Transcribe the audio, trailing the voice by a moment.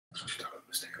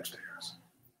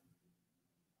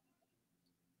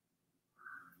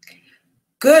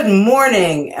Good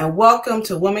morning and welcome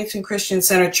to Wilmington Christian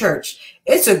Center Church.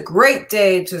 It's a great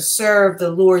day to serve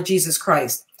the Lord Jesus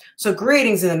Christ. So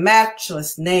greetings in the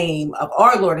matchless name of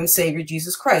our Lord and Savior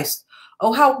Jesus Christ.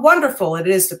 Oh, how wonderful it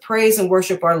is to praise and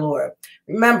worship our Lord.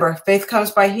 Remember, faith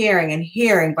comes by hearing and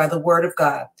hearing by the word of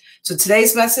God. So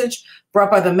today's message,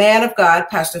 brought by the man of God,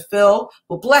 Pastor Phil,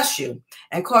 will bless you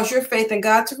and cause your faith in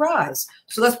God to rise.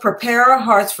 So let's prepare our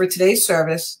hearts for today's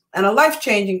service and a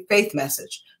life-changing faith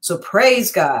message. So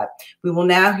praise God. We will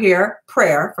now hear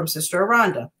prayer from Sister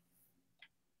Aranda.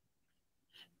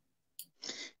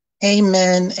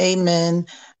 Amen. Amen.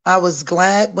 I was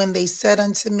glad when they said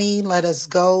unto me, let us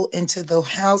go into the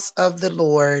house of the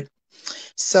Lord.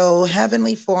 So,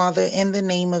 Heavenly Father, in the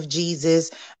name of Jesus,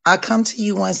 I come to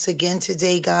you once again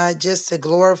today, God, just to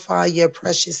glorify your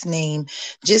precious name,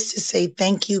 just to say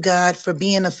thank you, God, for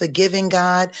being a forgiving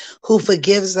God who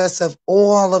forgives us of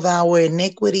all of our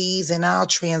iniquities and our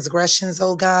transgressions,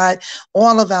 oh God,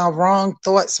 all of our wrong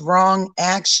thoughts, wrong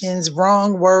actions,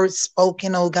 wrong words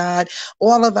spoken, oh God,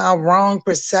 all of our wrong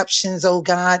perceptions, oh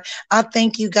God. I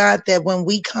thank you, God, that when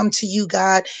we come to you,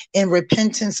 God, in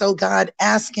repentance, oh God,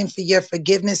 asking for your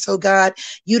forgiveness, oh God,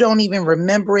 you don't even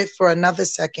remember it for another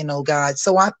second, oh God.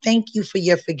 So I thank you for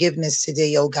your forgiveness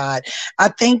today, oh God. I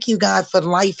thank you, God, for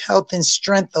life, health, and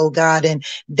strength, oh God, and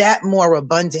that more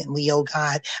abundantly, oh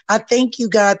God. I thank you,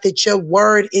 God, that your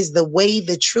word is the way,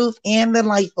 the truth, and the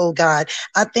life, oh God.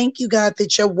 I thank you, God,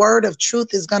 that your word of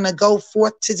truth is going to go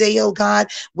forth today, oh God,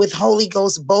 with Holy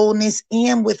Ghost boldness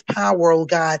and with power, oh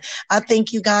God. I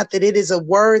thank you, God, that it is a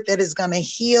word that is going to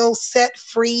heal, set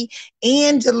free,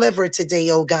 and deliver today,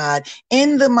 oh God,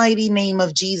 in the mighty name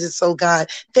of Jesus, oh God.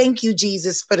 Thank you,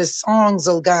 Jesus, for the songs,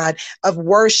 oh God, of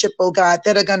worship, oh God,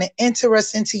 that are going to enter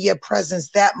us into your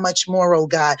presence that much more, oh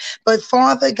God. But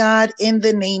Father God, in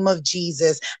the name of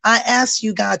Jesus, I ask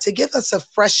you, God, to give us a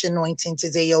fresh anointing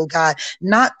today, oh God,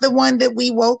 not the one that we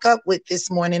woke up with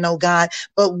this morning, oh God,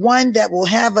 but one that will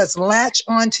have us latch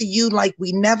onto you like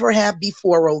we never have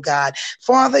before, oh God.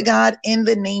 Father God, in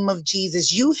the name of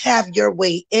Jesus, you have your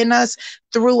way in us,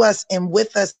 through us, and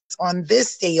with us on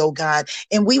this day, oh God,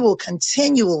 and we will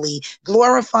continually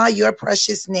glorify your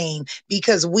precious name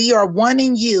because we are one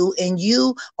in you and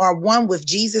you are one with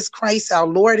Jesus Christ, our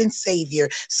Lord and Savior.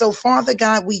 So Father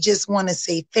God, we just want to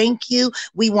say thank you.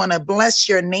 We want to bless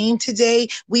your name today.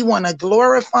 We want to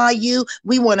glorify you.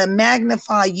 We want to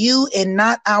magnify you and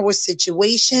not our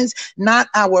situations, not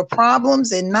our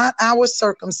problems, and not our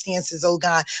circumstances, oh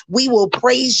God. We will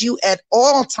praise you at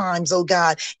all times, oh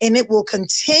God, and it will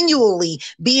continually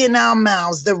be in our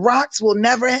mouths. The rocks will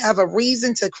never have a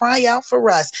reason to cry out for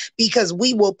us because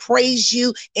we will praise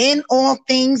you in all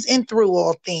things and through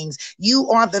all things. You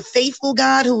are the faithful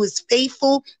God who is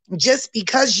faithful just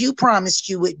because you promised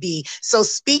you would be. So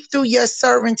speak through your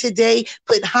servant today.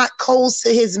 Put hot coals to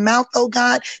his mouth, oh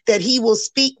God, that he will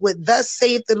speak with thus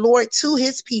saith the Lord to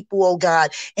his people, oh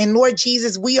God. And Lord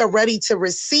Jesus, we are ready to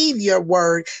receive your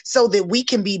word so that we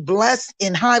can be blessed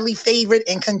and highly favored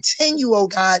and continue, oh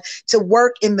God, to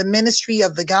work in the ministry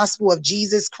of the gospel of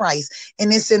Jesus Christ.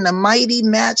 And it's in the mighty,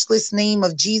 matchless name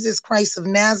of Jesus Christ of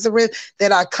Nazareth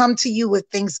that I come to you with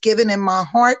thanksgiving in my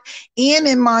heart and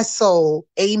in my soul.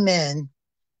 Amen.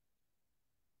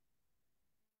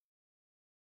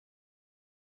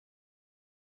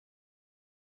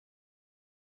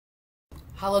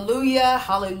 Hallelujah,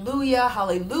 hallelujah,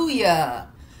 hallelujah.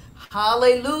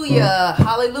 Hallelujah,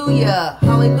 hallelujah,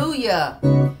 hallelujah.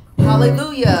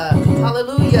 Hallelujah,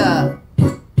 hallelujah.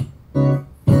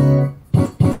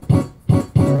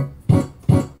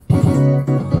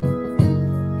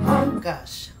 Oh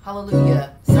gosh,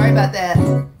 hallelujah. Sorry about that.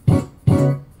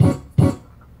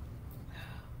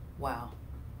 Wow.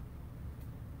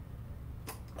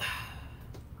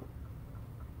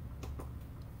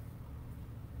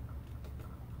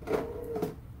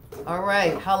 All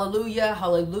right. Hallelujah.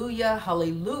 Hallelujah.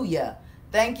 Hallelujah.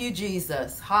 Thank you,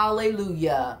 Jesus.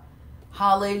 Hallelujah.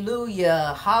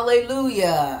 Hallelujah.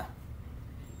 Hallelujah.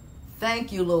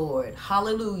 Thank you, Lord.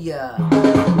 Hallelujah.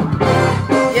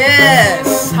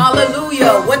 Yes.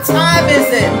 Hallelujah. What time is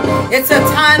it? It's a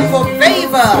time for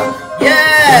favor.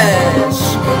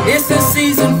 Yes. It's the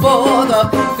season for the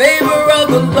favor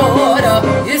of the Lord.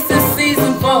 It's the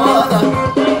season for the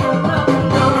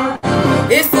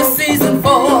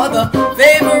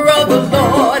favor of the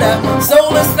Lord.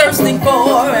 Soul is thirsting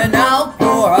for an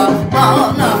outpour.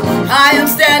 I am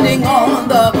standing on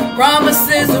the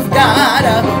promises of God.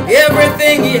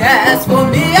 Everything he has for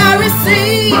me I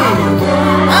receive.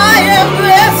 I am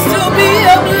blessed to be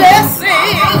a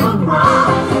blessing.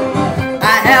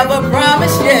 I have a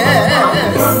promise, yes.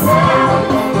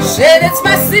 Said it's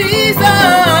my season.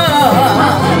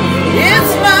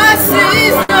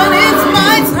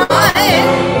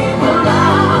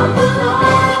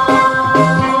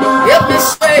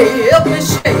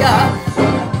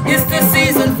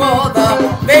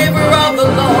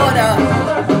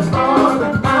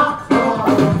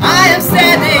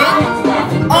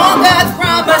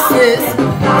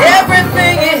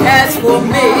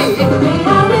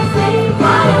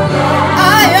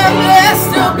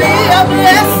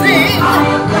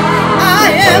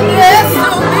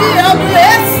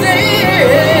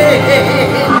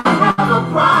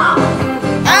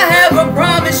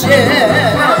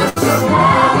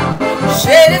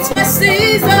 Said it's my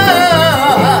season.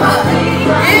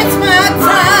 It's my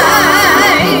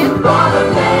time.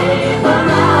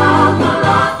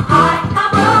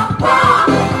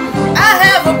 I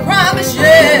have a promise,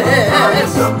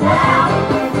 yes.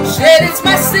 Said it's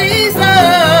my season.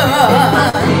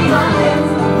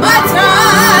 My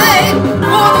time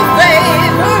for the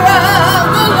favor of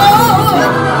the Lord.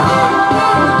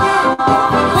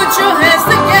 Put your hands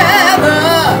together.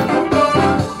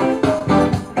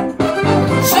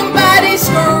 Somebody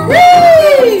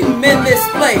scream in this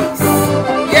place.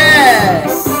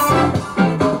 Yes.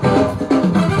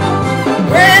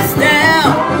 Press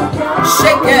down,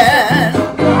 shaken,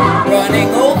 running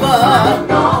over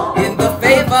in the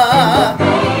favor.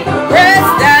 Press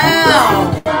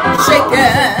down,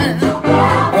 shaken,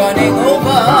 running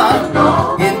over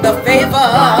in the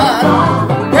favor.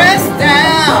 Press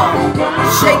down,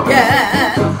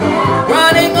 shaken,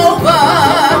 running over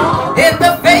in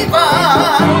the favor.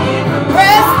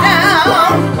 Press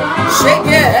down,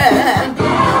 shaken,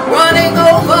 running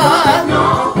over,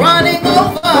 running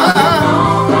over.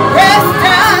 Press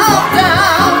down,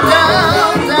 down,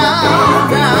 down,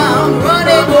 down, down,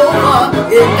 running over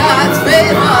in God's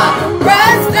favor.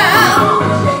 Press down,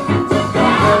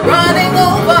 running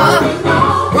over,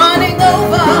 running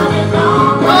over,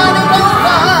 running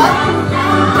over.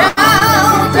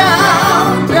 Down,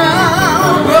 down,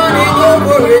 down, running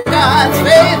over in God's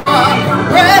favor.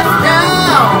 Press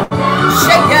down,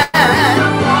 shaken,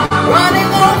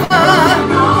 running over,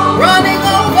 running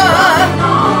over,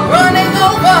 running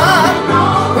over,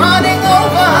 running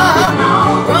over,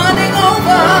 running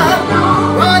over,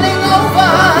 running over, running over,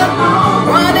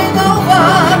 running over,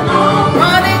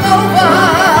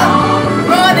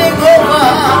 running over,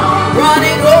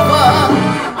 running over.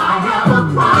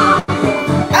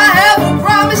 I have a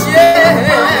promise,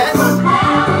 yes.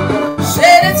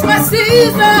 Said it's my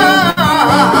season.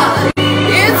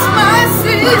 It's my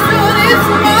season. It's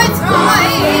my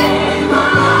time.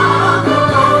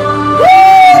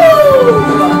 Woo!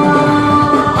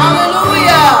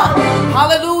 Hallelujah.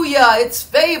 Hallelujah. It's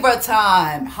favor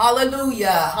time.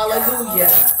 Hallelujah.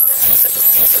 Hallelujah.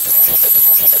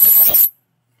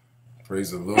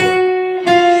 Praise the Lord.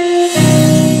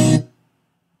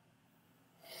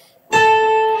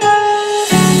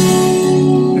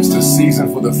 It's the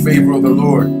season for the favor of the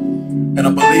Lord. And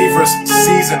a believer's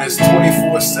season is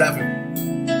 24/7.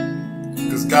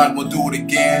 Because God will do it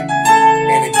again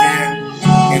and again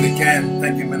and again.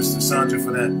 Thank you, Minister Sandra,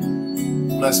 for that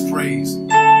blessed praise.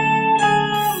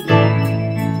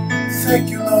 Thank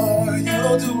you, Lord,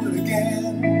 you'll do it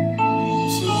again.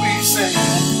 So we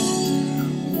sing,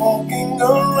 walking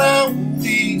around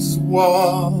these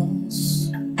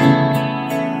walls,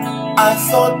 I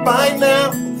thought by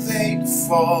now they'd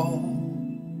fall,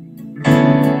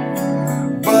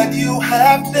 but you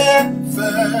have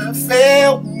never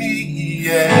failed me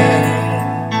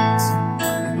yet.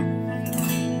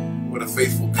 What a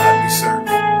faithful God we serve.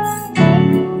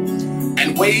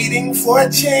 And waiting for a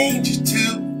change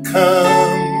to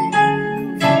come,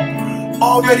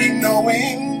 already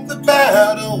knowing the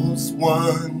battle's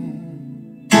won.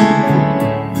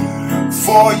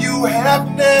 For you have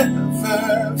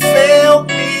never failed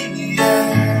me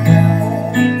yet.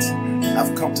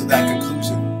 I've come to that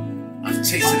conclusion. I've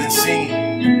tasted and seen.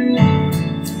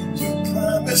 Your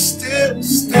promise still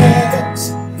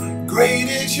stands. Great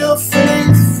is your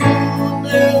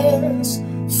faithfulness,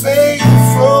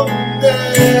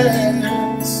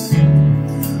 faithfulness.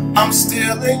 I'm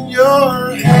still in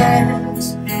your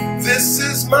hands. This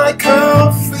is my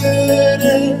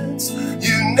confidence.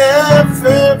 You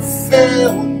never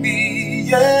failed me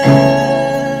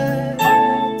yet.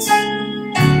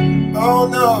 Oh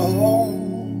no,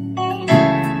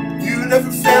 you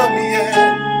never failed me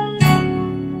yet.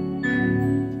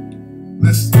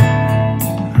 Listen,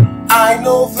 I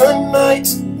know the night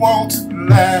won't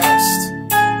last,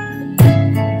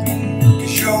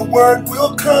 'cause your word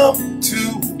will come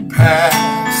to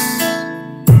pass.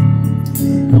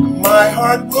 My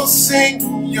heart will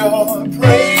sing your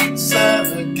praise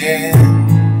again.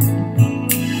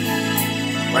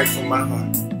 Right from my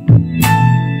heart.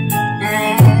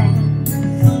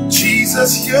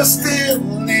 Jesus, you're still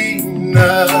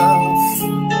enough.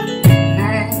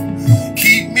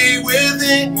 Keep me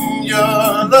within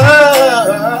your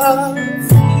love.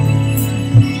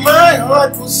 My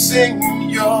heart will sing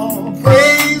your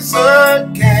praise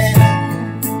again.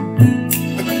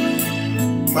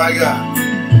 My God.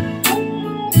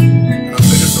 And I'll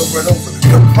say this over and over.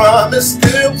 Your promise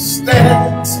still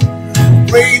stands.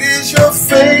 Great is your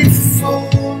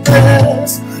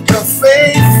faithfulness. Your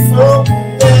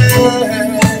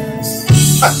faithfulness.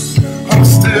 I'm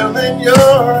still in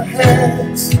your your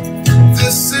hands.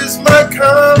 This is my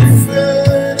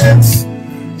confidence.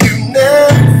 You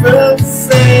never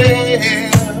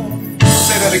fail.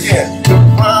 Say that again. The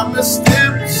promise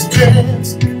still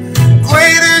stands.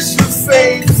 Great is your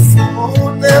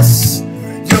faithfulness.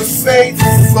 Your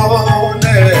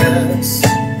faithfulness.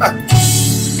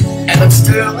 And I'm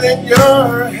still in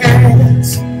your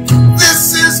hands.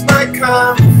 This is my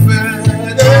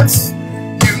confidence.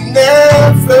 You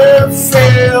never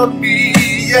failed me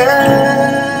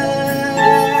yet.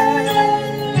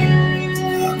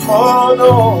 Oh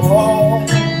no,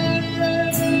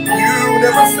 you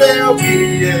never failed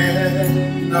me yet.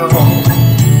 No.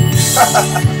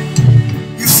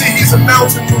 You see, he's a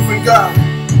mountain moving God.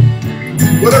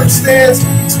 Whatever stands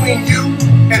between you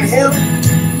and him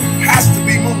has to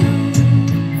be moved.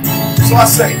 So I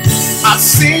say, I've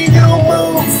seen you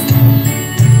move.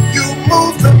 You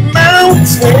move the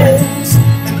mountains,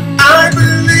 and I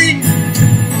believe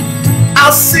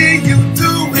I'll see you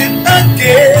do it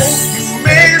again. You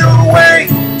made a way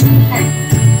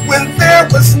when there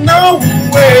was no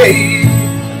way.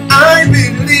 I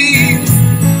believe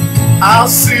I'll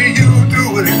see you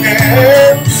do it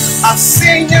again. I've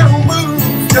seen you move,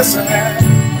 yes I have.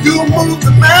 You move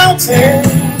the mountains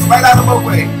right out of my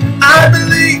way. I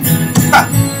believe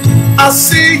I'll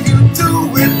see you do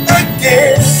it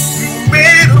again. You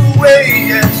made a way,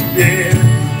 yes you did,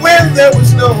 when there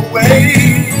was no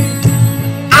way.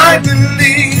 I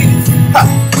believe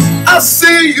I'll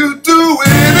see you do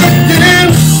it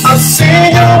again. I'll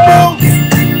see you move.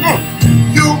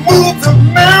 You move the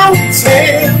mountains,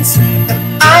 and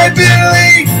I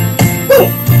believe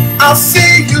I'll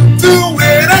see you do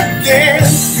it again.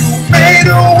 You made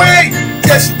a way,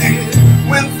 yes you did,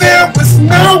 when there was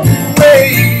no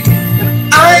way.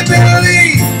 And I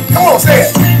believe, come on, say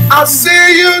it. I'll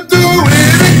see you do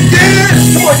it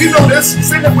again. Come on, you know this.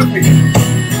 Sing it with me.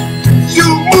 You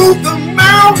move the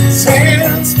mountains,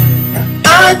 and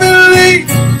I believe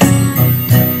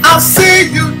I'll see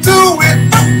you do it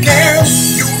again.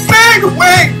 You made a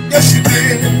way, yes you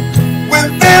did,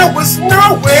 when there was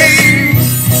no way.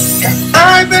 And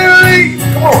I believe,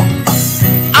 come on,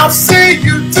 I'll see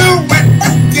you do it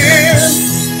again.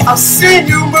 I've seen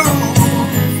you move.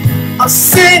 I've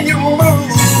seen you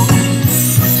move.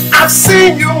 I've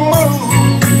seen you move.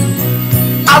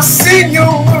 I've seen you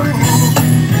move.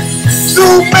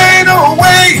 You made a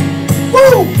way.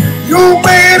 Woo! You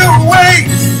made a way.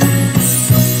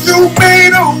 You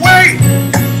made a way.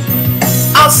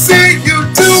 I'll see you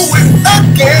do it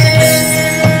again.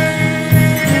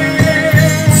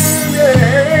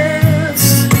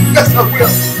 Yes, I will.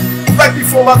 Right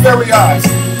before my very eyes.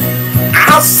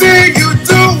 I'll see you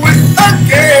do it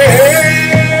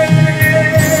again.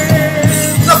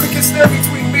 Nothing can stand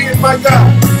between me and my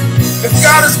God. If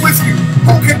God is with you,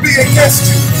 who can be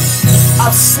against you?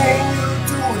 I'll see you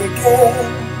do it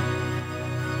again.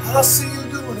 I'll see you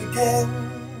do it again.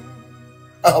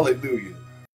 Hallelujah.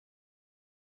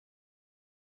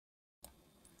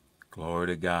 Glory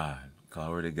to God.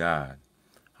 Glory to God.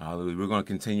 Hallelujah. We're going to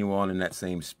continue on in that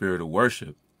same spirit of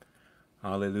worship.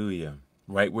 Hallelujah.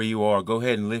 Right where you are, go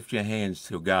ahead and lift your hands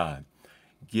to God.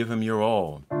 Give him your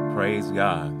all. Praise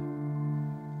God.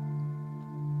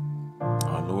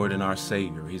 Our Lord and our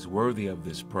Savior. He's worthy of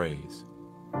this praise.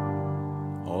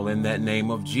 All in that name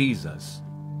of Jesus.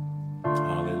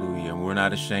 Hallelujah. And we're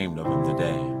not ashamed of him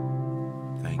today.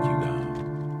 Thank you,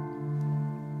 God.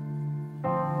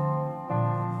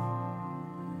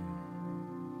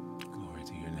 Glory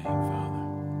to your name,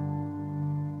 Father.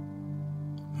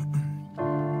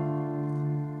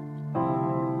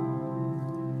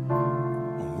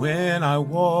 When I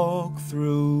walk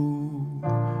through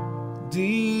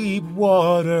deep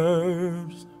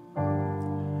waters,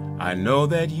 I know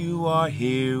that you are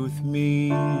here with me.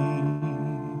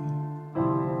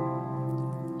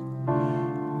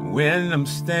 When I'm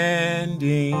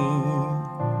standing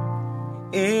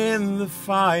in the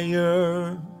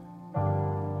fire,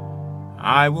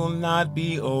 I will not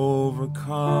be overcome.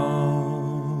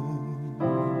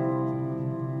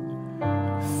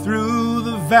 Through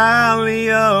the valley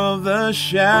of the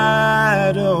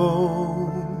shadow,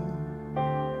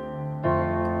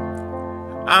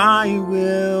 I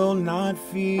will not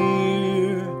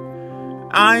fear.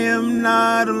 I am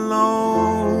not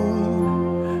alone.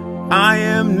 I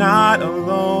am not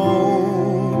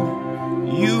alone.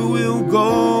 You will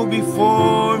go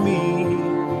before me.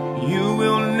 You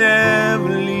will never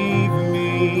leave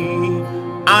me.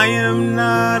 I am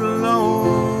not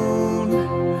alone.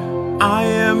 I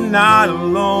am not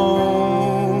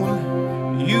alone.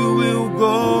 You will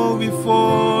go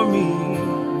before me.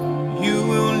 You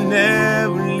will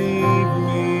never leave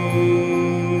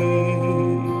me.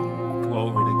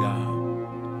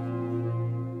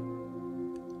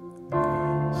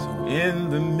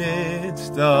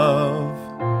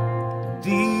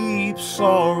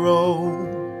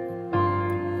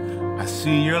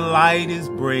 light is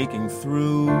breaking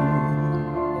through.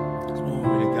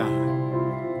 Glory to God.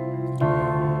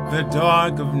 The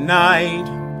dark of night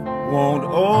won't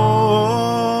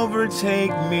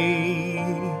overtake me.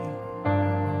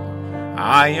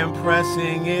 I am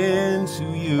pressing into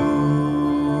you.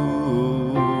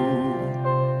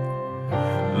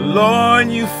 Lord,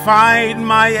 you fight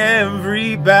my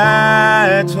every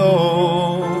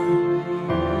battle,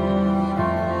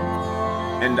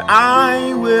 and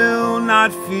I will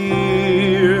not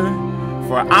fear,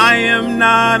 for I am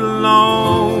not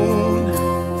alone.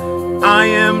 I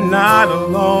am not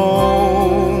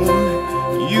alone.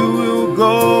 You will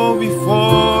go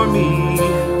before me.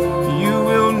 You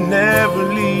will never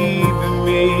leave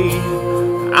me.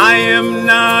 I am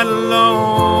not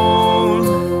alone.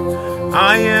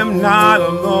 I am not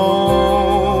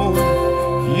alone.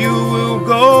 You will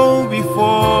go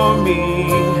before me.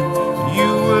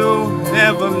 You will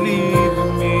never leave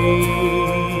me.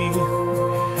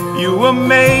 You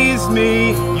amaze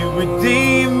me. You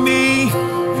redeem me.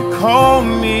 You call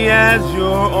me as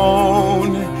your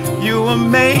own. You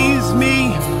amaze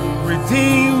me.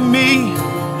 Redeem me.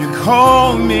 You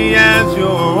call me as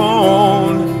your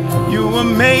own. You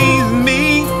amaze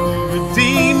me. You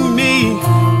redeem me.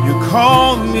 You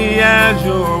call me as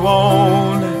your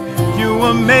own. You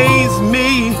amaze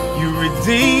me. You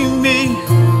redeem me.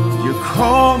 You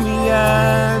call me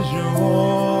as your own.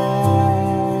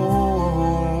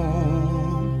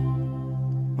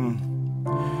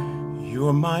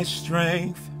 You're my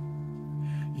strength.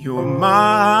 You're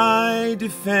my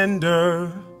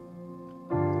defender.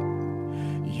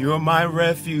 You're my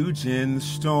refuge in the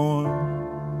storm.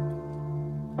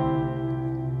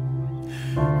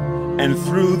 And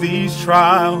through these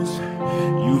trials,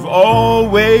 you've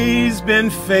always been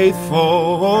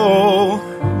faithful.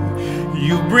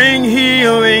 You bring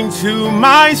healing to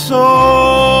my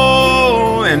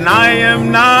soul, and I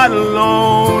am not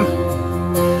alone.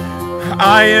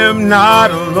 I am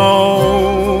not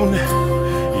alone.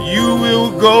 You will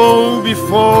go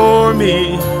before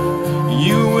me.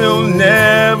 You will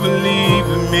never leave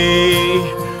me.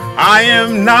 I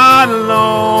am not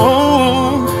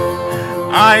alone.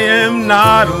 I am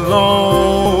not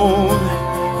alone.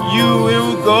 You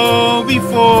will go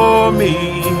before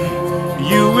me.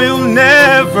 You will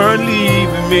never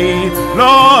leave me.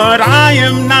 Lord, I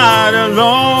am not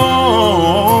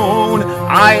alone.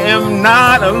 I am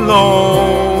not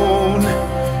alone.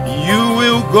 You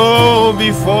will go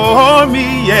before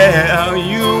me. Yeah,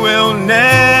 you will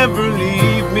never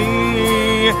leave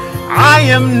me. I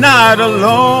am not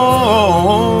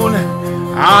alone.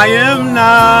 I am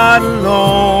not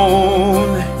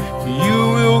alone.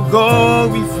 You will go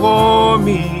before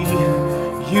me.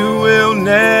 You will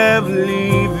never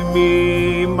leave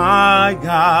me, my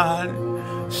God.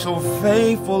 So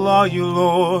faithful are you,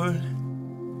 Lord.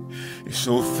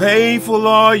 So faithful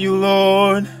are you,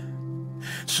 Lord.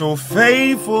 So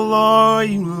faithful are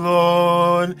you,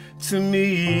 Lord, to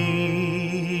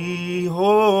me.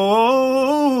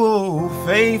 Oh,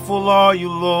 faithful are you,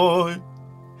 Lord.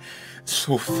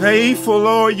 So faithful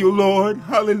are you, Lord.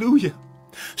 Hallelujah.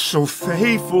 So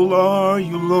faithful are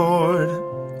you, Lord,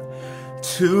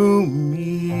 to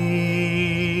me.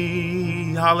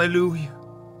 Hallelujah.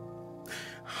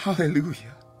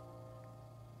 Hallelujah.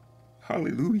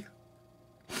 Hallelujah.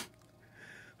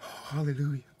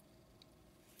 Hallelujah.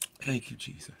 Thank you,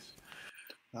 Jesus.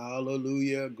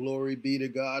 Hallelujah. Glory be to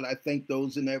God. I thank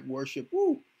those in that worship.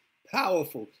 Woo,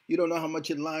 powerful. You don't know how much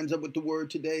it lines up with the word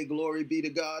today. Glory be to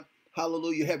God.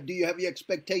 Hallelujah. Do you have your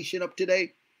expectation up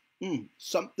today?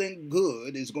 Something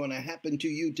good is going to happen to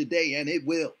you today, and it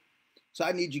will. So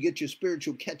I need you to get your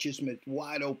spiritual catechism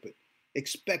wide open.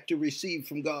 Expect to receive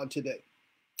from God today.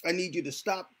 I need you to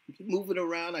stop moving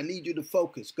around. I need you to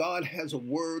focus. God has a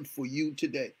word for you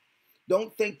today.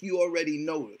 Don't think you already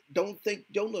know it. Don't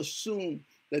assume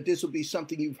that this will be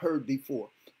something you've heard before.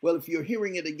 Well, if you're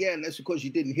hearing it again, that's because you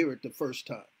didn't hear it the first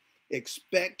time.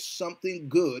 Expect something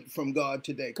good from God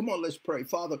today. Come on, let's pray.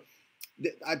 Father,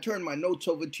 I turn my notes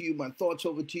over to you, my thoughts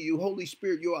over to you. Holy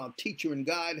Spirit, you're our teacher and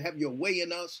guide. Have your way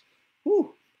in us.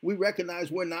 Whew. We recognize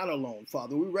we're not alone,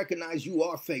 Father. We recognize you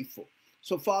are faithful.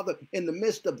 So, Father, in the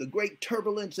midst of the great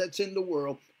turbulence that's in the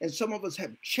world, and some of us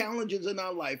have challenges in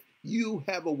our life, you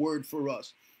have a word for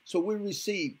us. So we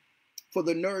receive for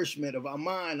the nourishment of our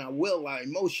mind, our will, our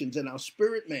emotions, and our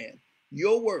spirit man,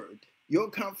 your word, your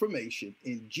confirmation.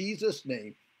 In Jesus'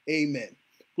 name, amen.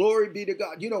 Glory be to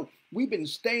God. You know, we've been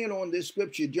staying on this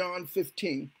scripture, John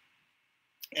 15.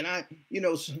 And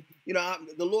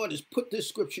the Lord has put this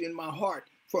scripture in my heart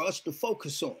for us to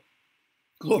focus on.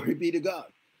 Glory be to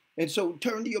God. And so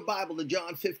turn to your Bible to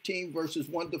John 15, verses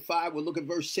 1 to 5. We'll look at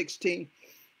verse 16.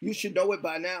 You should know it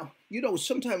by now. You know,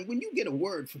 sometimes when you get a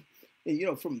word from,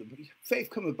 from the faith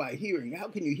coming by hearing, how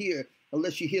can you hear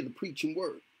unless you hear the preaching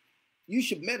word? You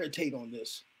should meditate on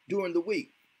this during the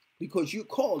week because you're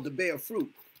called to bear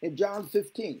fruit. In John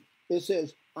 15, it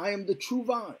says, I am the true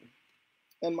vine,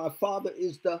 and my Father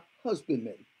is the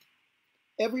husbandman.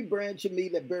 Every branch in me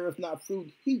that beareth not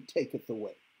fruit, he taketh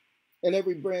away. And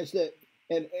every branch that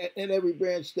every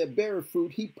branch that beareth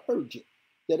fruit, he purgeth,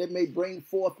 that it may bring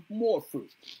forth more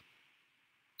fruit.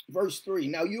 Verse 3,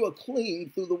 now you are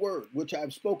clean through the word which I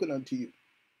have spoken unto you.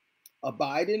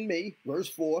 Abide in me, verse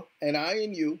 4, and I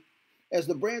in you, as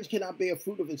the branch cannot bear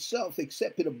fruit of itself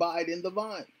except it abide in the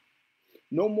vine.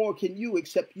 No more can you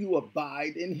except you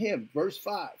abide in him. Verse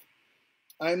 5,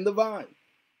 I am the vine,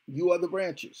 you are the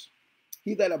branches.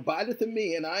 He that abideth in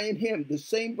me and I in him, the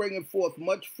same bringeth forth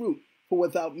much fruit, for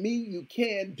without me you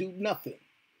can do nothing.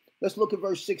 Let's look at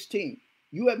verse 16.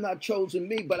 You have not chosen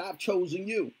me, but I've chosen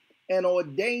you and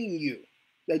ordained you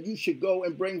that you should go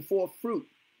and bring forth fruit,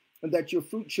 and that your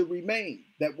fruit should remain,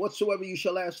 that whatsoever you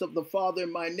shall ask of the Father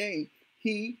in my name,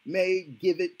 he may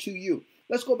give it to you.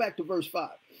 Let's go back to verse 5.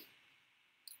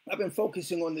 I've been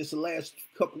focusing on this the last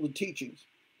couple of teachings.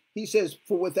 He says,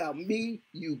 for without me,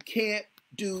 you can't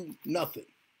do nothing.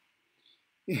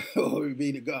 Glory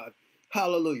be to God.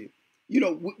 Hallelujah. You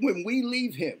know, when we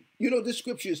leave him, this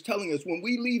scripture is telling us when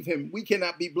we leave him, we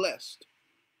cannot be blessed.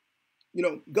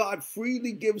 God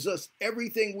freely gives us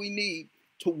everything we need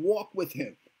to walk with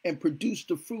him and produce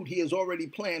the fruit he has already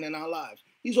planned in our lives.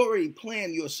 He's already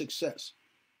planned your success.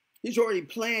 He's already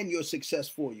planned your success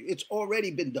for you. It's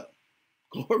already been done.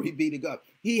 Glory be to God.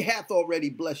 He hath already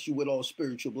blessed you with all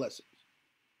spiritual blessings.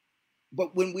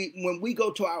 But when we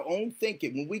go to our own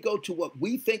thinking, when we go to what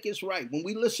we think is right, when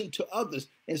we listen to others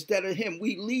instead of him,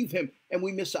 we leave him and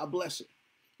we miss our blessing.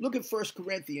 Look at 1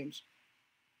 Corinthians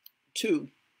 2,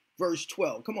 verse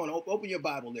 12. Come on, open your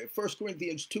Bible there. 1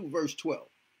 Corinthians 2, verse 12.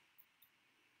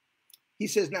 He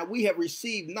says, now we have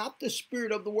received not the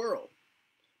spirit of the world,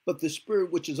 but the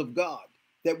Spirit which is of God,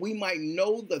 that we might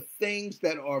know the things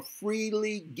that are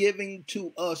freely given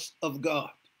to us of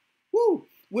God. Woo!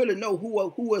 We're to know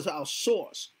who is our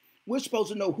source. We're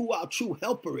supposed to know who our true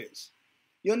helper is.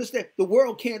 You understand? The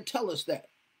world can't tell us that.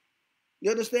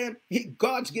 You understand?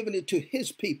 God's given it to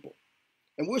his people.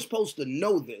 And we're supposed to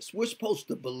know this. We're supposed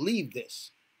to believe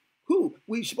this.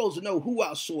 We're supposed to know who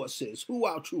our source is, who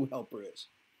our true helper is.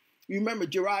 You remember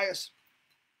Jairus?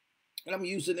 And I'm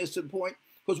using this to the point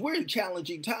because we're in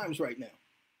challenging times right now.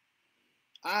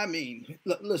 I mean,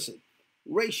 listen,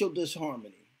 racial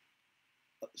disharmony,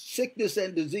 sickness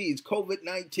and disease,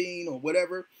 COVID-19 or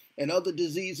whatever, and other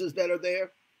diseases that are there.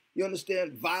 You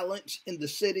understand? Violence in the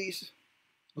cities.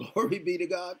 Glory be to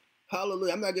God.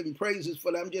 Hallelujah. I'm not giving praises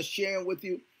for that. I'm just sharing with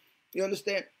you. You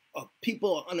understand?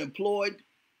 People are unemployed.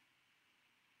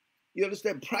 You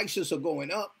understand? Prices are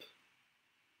going up.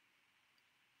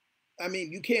 I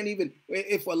mean, you can't even,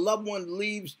 if a loved one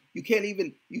leaves, you can't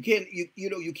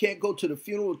go to the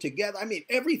funeral together. I mean,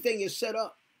 everything is set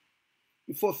up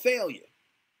for failure,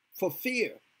 for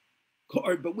fear.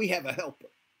 Glory, but we have a helper.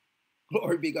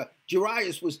 Glory be God.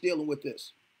 Jairus was dealing with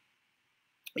this.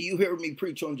 You heard me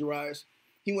preach on Jairus.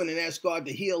 He went and asked God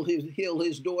to heal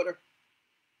his daughter.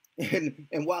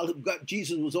 And while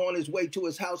Jesus was on his way to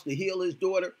his house to heal his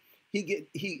daughter, he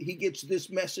gets this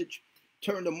message.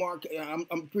 Turn to Mark.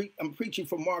 I'm preaching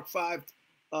from Mark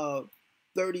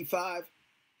 5:35.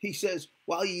 He says,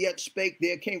 while he yet spake,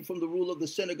 there came from the ruler of the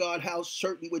synagogue house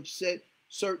certain which said,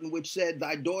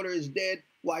 thy daughter is dead.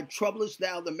 Why troublest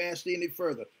thou the master any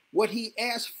further? What he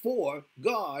asked for,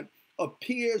 God,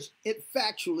 appears it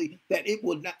factually that it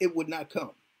would not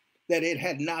come, that it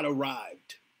had not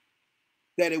arrived,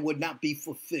 that it would not be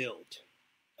fulfilled.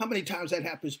 How many times that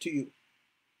happens to you?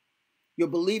 You're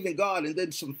believing God and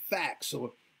then some facts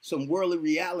or some worldly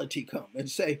reality come and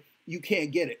say, you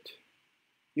can't get it.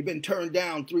 You've been turned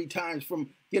down 3 times from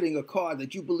getting a car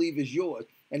that you believe is yours.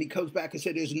 And he comes back and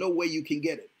said, there's no way you can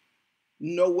get it.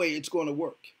 No way it's going to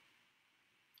work.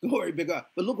 Glory be to God.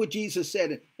 But look what Jesus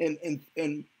said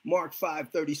in Mark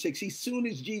 5:36. As soon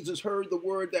as Jesus heard the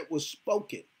word that was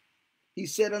spoken, he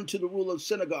said unto the ruler of the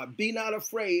synagogue, be not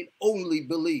afraid, only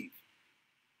believe.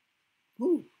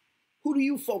 Who do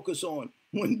you focus on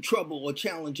when trouble or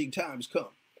challenging times come?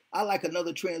 I like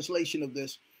another translation of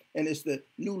this, and it's the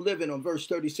New Living on verse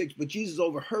 36. But Jesus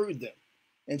overheard them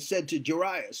and said to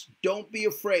Jairus, don't be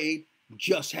afraid,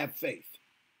 just have faith.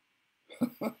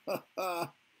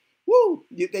 Woo!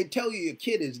 They tell you your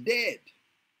kid is dead,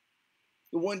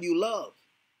 the one you love.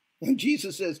 And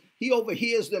Jesus says he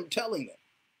overhears them telling them.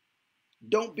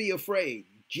 Don't be afraid.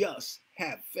 Just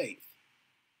have faith.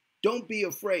 Don't be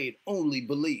afraid. Only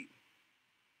believe.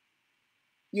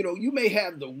 You know, you may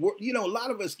have the word. You know, a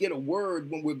lot of us get a word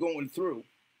when we're going through.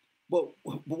 But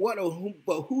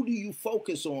who do you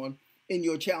focus on in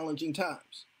your challenging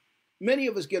times? Many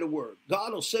of us get a word.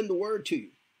 God will send the word to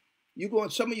you.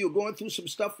 Some of you are going through some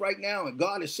stuff right now, and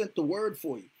God has sent the word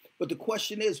for you. But the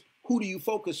question is, who do you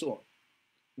focus on?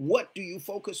 What do you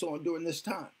focus on during this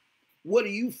time? What do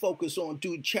you focus on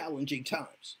during challenging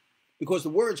times? Because the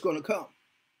word's going to come.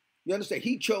 You understand?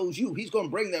 He chose you. He's going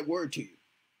to bring that word to you.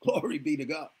 Glory be to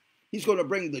God. He's going to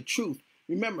bring the truth.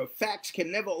 Remember, facts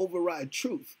can never override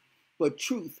truth, but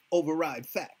truth override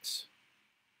facts.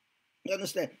 You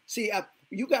understand? See,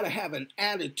 you got to have an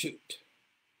attitude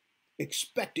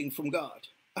expecting from God.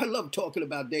 I love talking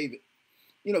about David.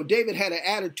 You know, David had an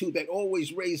attitude that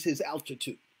always raised his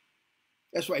altitude.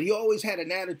 That's right. He always had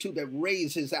an attitude that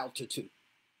raised his altitude.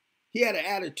 He had an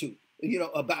attitude, you know,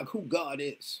 about who God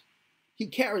is. He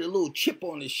carried a little chip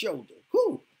on his shoulder.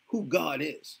 Who God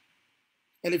is.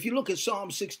 And if you look at Psalm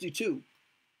 62,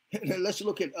 let's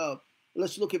look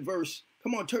at verse.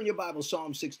 Come on, turn your Bible,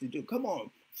 Psalm 62. Come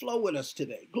on, flow with us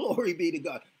today. Glory be to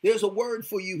God. There's a word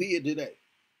for you here today.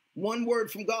 One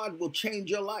word from God will change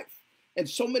your life. And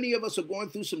so many of us are going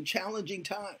through some challenging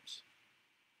times.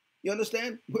 You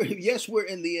understand? Yes, we're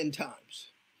in the end times.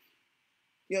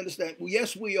 You understand? Well,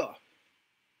 yes, we are.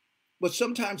 But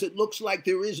sometimes it looks like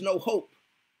there is no hope.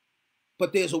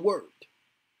 But there's a word.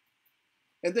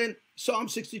 And then Psalm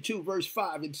 62, verse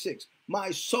 5 and 6. My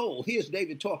soul, here's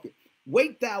David talking.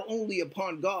 Wait thou only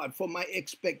upon God, for my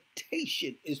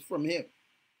expectation is from him.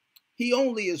 He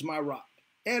only is my rock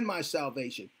and my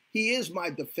salvation. He is my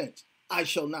defense. I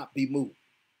shall not be moved.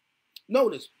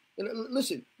 Notice,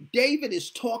 listen, David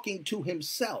is talking to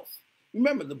himself.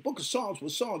 Remember, the book of Psalms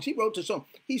was songs. He wrote the song.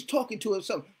 He's talking to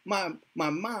himself. My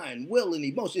mind, will, and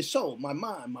emotions. His soul, my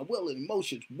mind, my will, and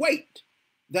emotions. Wait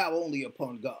thou only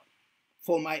upon God,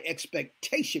 for my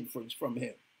expectation from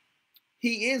him.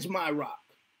 He is my rock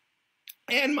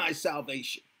and my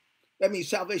salvation. That means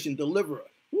salvation, deliverer,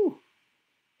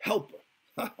 helper,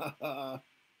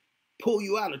 pull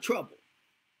you out of trouble.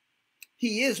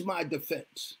 He is my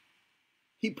defense.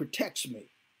 He protects me.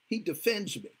 He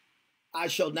defends me. I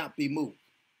shall not be moved.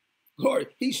 Glory.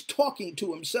 He's talking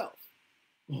to himself.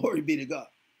 Glory be to God.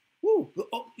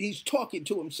 He's talking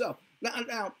to himself. Now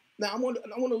I want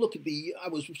to look at I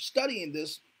was studying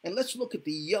this, and let's look at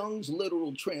the Young's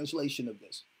literal translation of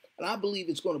this. And I believe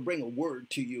it's going to bring a word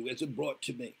to you as it brought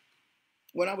to me.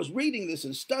 When I was reading this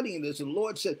and studying this, and the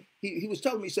Lord said, he was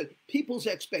telling me, he said, people's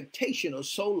expectation are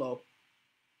so low,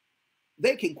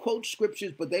 they can quote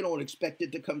scriptures, but they don't expect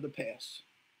it to come to pass.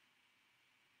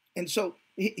 And so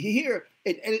here,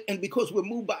 and because we're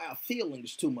moved by our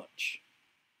feelings too much.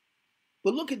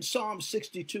 But look at Psalm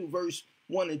 62, verse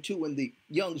 1 and 2 in the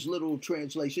Young's literal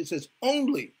translation. It says,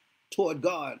 only toward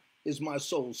God is my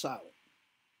soul silent.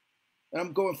 And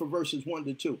I'm going for verses 1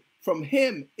 to 2. From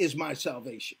him is my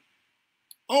salvation.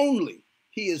 Only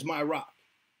he is my rock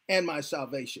and my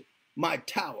salvation, my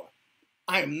tower.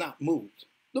 I am not moved.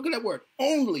 Look at that word,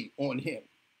 only on him.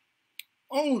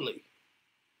 Only.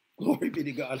 Glory be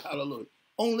to God. Hallelujah.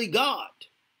 Only God,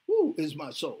 who is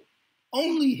my soul.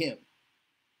 Only him.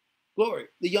 Glory.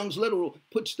 The Young's literal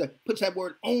puts that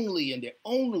word only in there.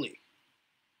 Only.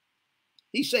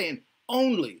 He's saying,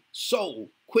 only soul,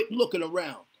 quit looking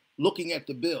around, looking at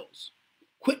the bills.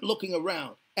 Quit looking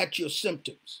around at your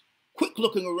symptoms. Quit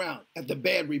looking around at the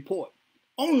bad report.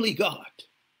 Only God.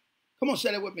 Come on,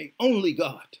 say that with me. Only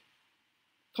God.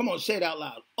 Come on, say it out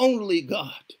loud. Only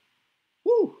God.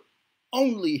 Woo.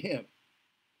 Only him.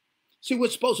 See, we're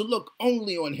supposed to look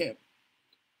only on him.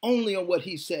 Only on what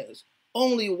he says.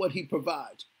 Only on what he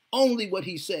provides. Only what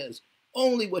he says.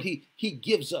 Only what he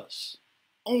gives us.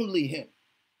 Only him.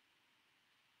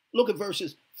 Look at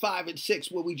verses 5 and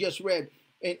 6 where we just read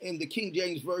in the King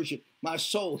James Version. My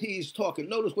soul, he's talking.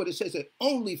 Notice what it says. That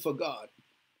only for God,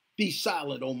 be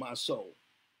silent, O my soul.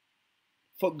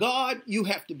 For God, you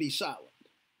have to be silent.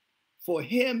 For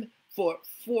him,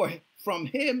 from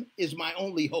him is my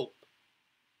only hope.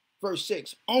 Verse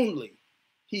 6, only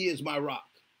he is my rock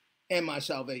and my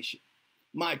salvation,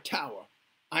 my tower.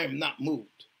 I am not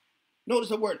moved. Notice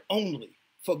the word only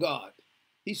for God.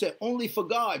 He said, only for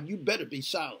God, you better be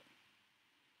silent,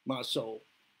 my soul.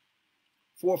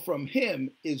 For from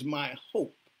him is my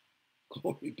hope.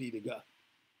 Glory be to God.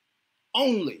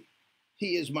 Only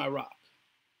he is my rock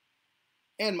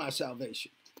and my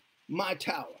salvation, my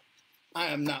tower. I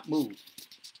am not moved.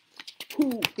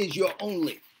 Who is your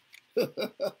only?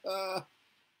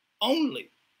 Only.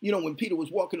 You know, when Peter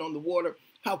was walking on the water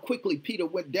how quickly Peter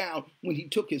went down when he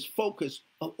took his focus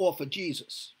off of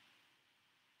Jesus.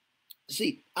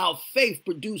 See, our faith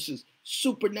produces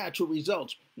supernatural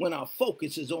results when our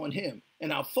focus is on him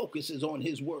and our focus is on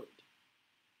his word.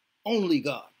 Only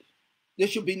God. There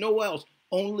should be no else.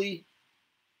 Only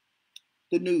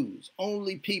the news,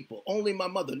 only people, only my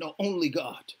mother. No, only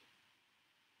God.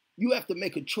 You have to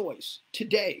make a choice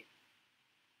today.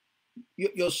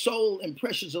 Your soul and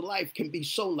pressures of life can be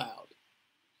so loud.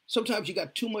 Sometimes you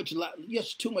got too much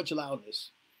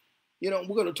loudness. You know,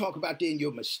 we're going to talk about then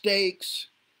your mistakes,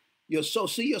 your soul.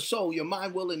 See your soul, your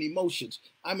mind, will, and emotions.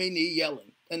 I mean, they're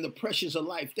yelling. And the pressures of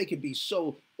life, they can be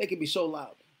so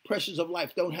loud. Pressures of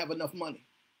life, don't have enough money.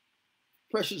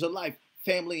 Pressures of life,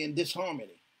 family in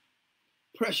disharmony.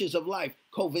 Pressures of life,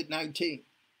 COVID-19.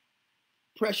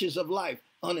 Pressures of life,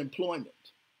 unemployment,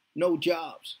 no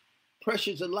jobs.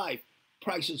 Pressures of life,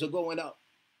 prices are going up.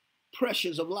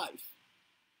 Pressures of life.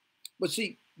 But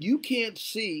see, you can't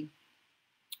see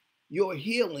your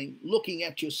healing looking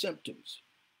at your symptoms.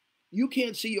 You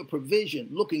can't see your provision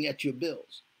looking at your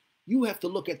bills. You have to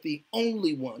look at the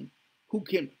only one who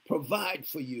can provide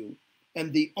for you,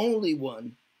 and the only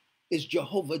one is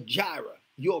Jehovah Jireh,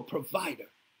 your provider.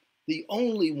 The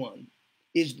only one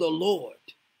is the Lord,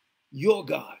 your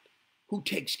God, who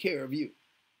takes care of you.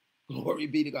 Glory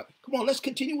be to God. Come on, let's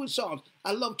continue with Psalms.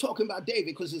 I love talking about David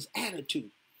because his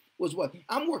attitude was what?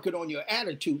 I'm working on your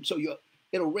attitude so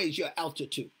it'll raise your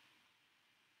altitude.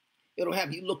 It'll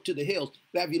have you look to the hills.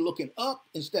 It'll have you looking up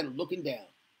instead of looking down.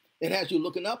 It has you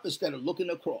looking up instead of looking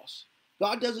across.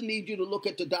 God doesn't need you to look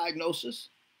at the diagnosis.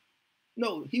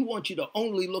 No, he wants you to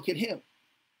only look at him.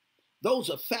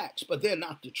 Those are facts, but they're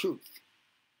not the truth.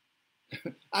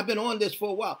 I've been on this for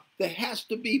a while. There has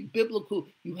to be biblical,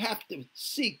 you have to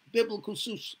seek biblical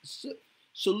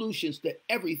solutions to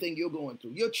everything you're going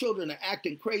through. Your children are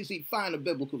acting crazy, find a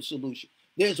biblical solution.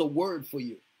 There's a word for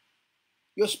you.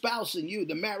 Your spouse and you,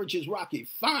 the marriage is rocky,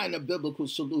 find a biblical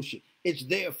solution. It's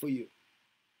there for you.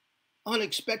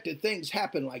 Unexpected things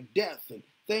happen like death and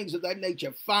things of that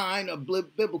nature. Find a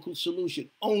biblical solution.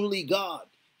 Only God.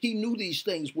 He knew these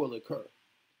things will occur.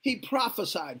 He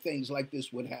prophesied things like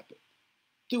this would happen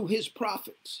through his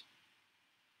prophets.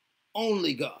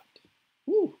 Only God.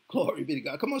 Woo, glory be to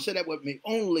God. Come on, say that with me.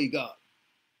 Only God.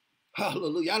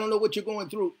 Hallelujah. I don't know what you're going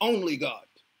through. Only God.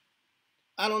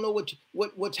 I don't know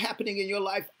what's happening in your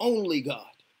life. Only God.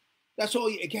 That's all.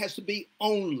 It has to be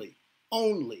only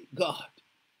God.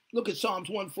 Look at Psalms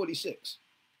 146.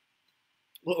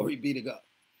 Glory be to God.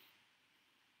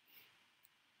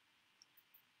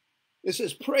 It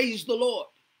says, praise the Lord.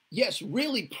 Yes,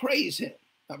 really praise him.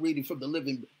 I'm reading from the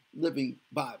Living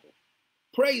Bible.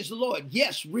 Praise the Lord.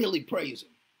 Yes, really praise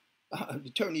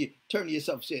him. Turn to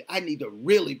yourself and say, I need to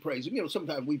really praise him. You know,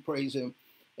 sometimes we praise him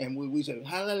and we say,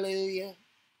 hallelujah,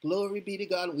 glory be to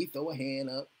God, and we throw a hand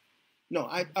up. No,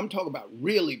 I'm talking about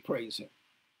really praise him.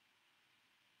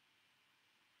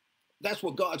 That's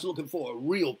what God's looking for, a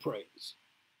real praise.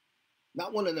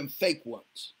 Not one of them fake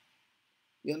ones.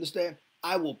 You understand?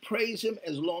 I will praise him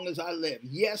as long as I live.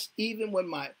 Yes, even with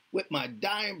my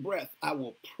dying breath, I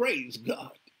will praise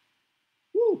God.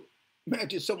 Woo!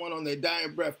 Imagine someone on their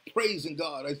dying breath praising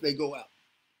God as they go out.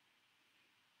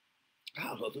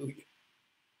 Hallelujah.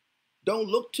 Don't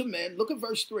look to men. Look at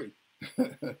verse 3.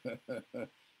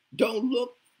 Don't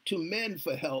look to men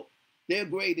for help. Their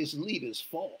greatest leaders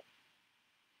fall.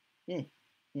 Don't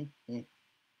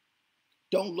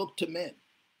look to men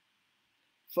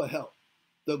for help.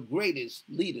 The greatest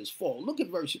leaders fall. Look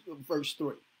at verse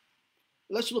 3.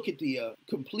 Let's look at the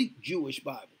complete Jewish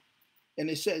Bible. And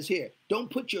it says here,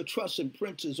 don't put your trust in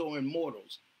princes or in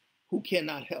mortals who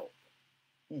cannot help.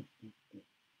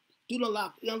 Do not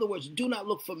look, in other words, do not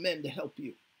look for men to help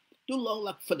you. Do not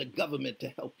look for the government to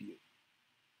help you.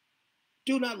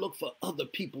 Do not look for other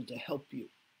people to help you.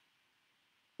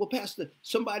 Well, Pastor,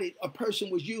 a person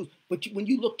was used, but when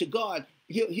you look to God,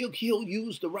 he'll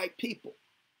use the right people.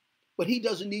 But he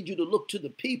doesn't need you to look to the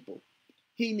people.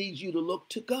 He needs you to look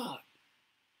to God.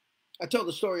 I tell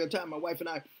the story all the time. My wife and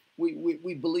I,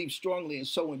 we believe strongly in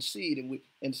sowing seed. And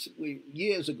we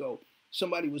years ago,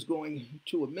 somebody was going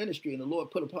to a ministry, and the Lord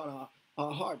put upon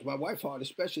our hearts, my wife's heart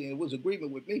especially, and it was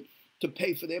agreement with me to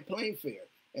pay for their plane fare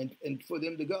and for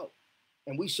them to go.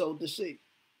 And we sowed the seed.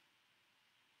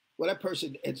 Well, that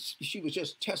person, she was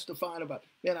just testifying about,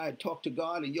 man, I had talked to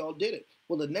God and y'all did it.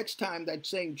 Well, the next time that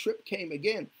same trip came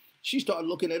again, she started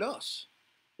looking at us.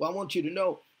 Well, I want you to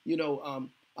know,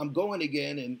 I'm going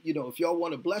again, and, if y'all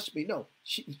want to bless me. No,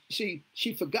 she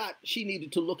forgot she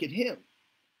needed to look at him.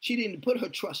 She didn't put her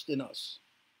trust in us.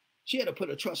 She had to put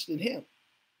her trust in him.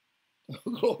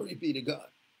 Glory be to God.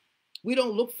 We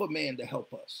don't look for man to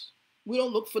help us. We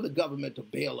don't look for the government to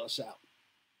bail us out.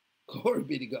 Glory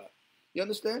be to God. You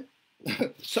understand?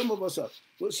 Some of us,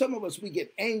 we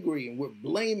get angry and we're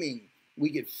blaming. We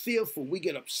get fearful. We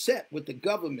get upset with the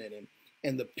government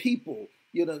and the people.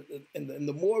 You know, and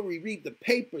the more we read the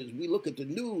papers, we look at the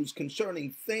news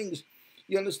concerning things.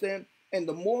 You understand? And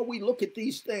the more we look at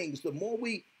these things, the more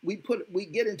we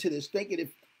get into this thinking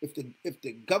if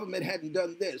the government hadn't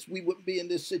done this, we wouldn't be in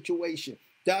this situation.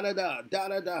 Da da da da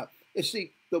da da. You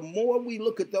see, the more we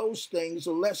look at those things,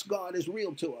 the less God is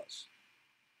real to us.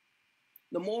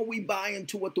 The more we buy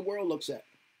into what the world looks at,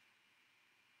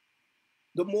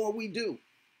 the more we do,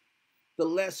 the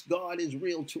less God is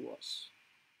real to us.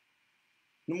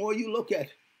 The more you look at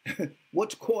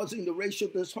what's causing the racial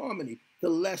disharmony, the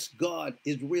less God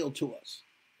is real to us.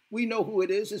 We know who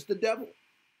it is. It's the devil.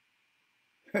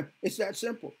 It's that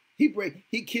simple.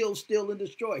 He kills, steals, and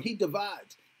destroys. He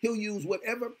divides. He'll use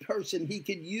whatever person he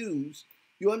can use.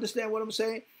 You understand what I'm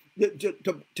saying?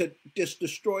 To just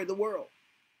destroy the world.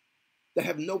 To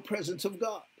have no presence of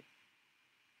God.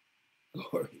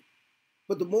 Glory.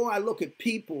 But the more I look at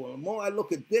people, and the more I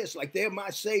look at this, like they're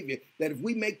my savior, that if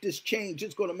we make this change,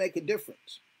 it's going to make a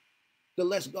difference. The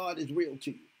less God is real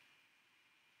to you.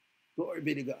 Glory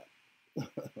be to God.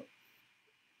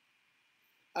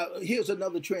 Here's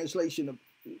another translation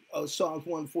of Psalms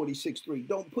 146:3.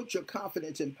 Don't put your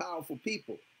confidence in powerful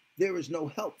people. There is no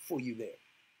help for you there.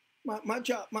 My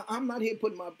job, I'm not here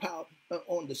putting my power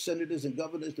on the senators and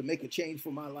governors to make a change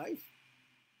for my life.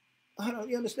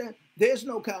 You understand? There's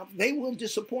no confidence. They will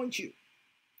disappoint you.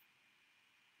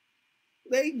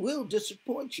 They will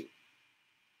disappoint you.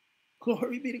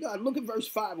 Glory be to God. Look at verse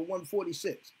 5 of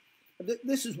 146.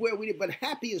 This is where we, but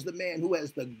happy is the man who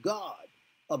has the God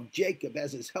of Jacob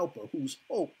as his helper, whose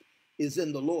hope is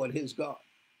in the Lord his God.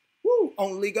 Woo,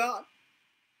 only God.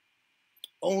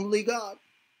 Only God.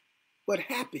 But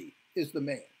happy is the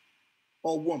man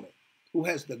or woman who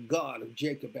has the God of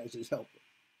Jacob as his helper.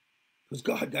 Because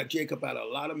God got Jacob out of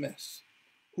a lot of mess.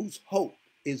 Whose hope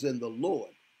is in the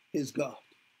Lord his God.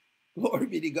 Glory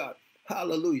be to God.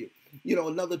 Hallelujah. You know,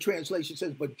 another translation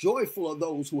says, but joyful are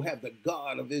those who have the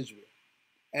God of Israel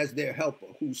as their helper,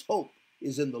 whose hope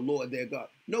is in the Lord their God.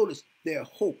 Notice their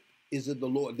hope is in the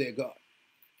Lord their God.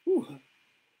 Whew.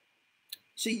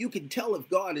 See, you can tell if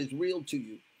God is real to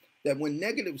you, that when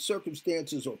negative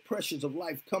circumstances or pressures of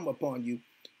life come upon you,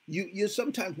 you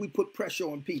sometimes we put pressure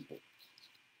on people.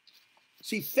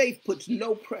 See, faith puts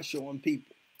no pressure on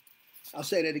people. I'll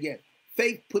say that again.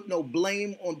 Faith put no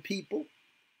blame on people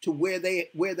to where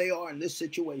they are in this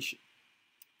situation.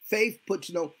 Faith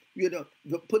puts no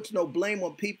blame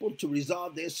on people to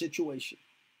resolve their situation.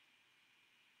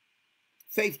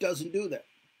 Faith doesn't do that.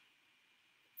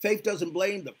 Faith doesn't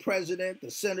blame the president, the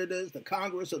senators, the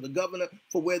Congress, or the governor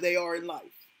for where they are in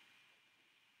life.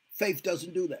 Faith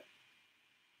doesn't do that.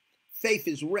 Faith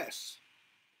is rest.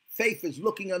 Faith is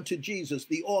looking unto Jesus,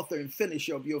 the author and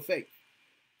finisher of your faith.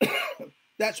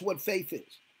 That's what faith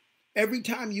is. Every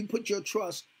time you put your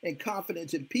trust and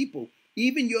confidence in people,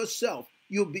 even yourself,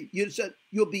 you'll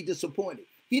be disappointed.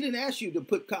 He didn't ask you to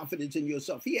put confidence in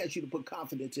yourself. He asked you to put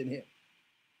confidence in him.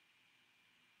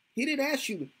 He didn't ask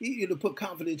you to put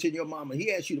confidence in your mama.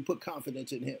 He asked you to put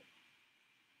confidence in him.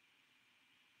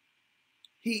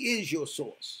 He is your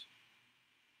source.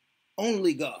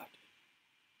 Only God.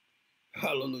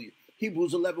 Hallelujah.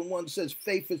 Hebrews 11:1 says,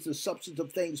 faith is the substance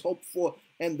of things hoped for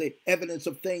and the evidence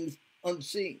of things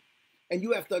unseen. And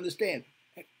you have to understand,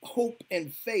 hope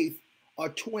and faith are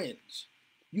twins.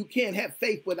 You can't have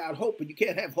faith without hope, and you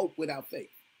can't have hope without faith.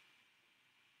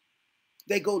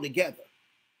 They go together.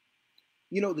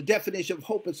 You know, the definition of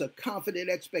hope is a confident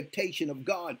expectation of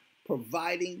God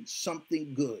providing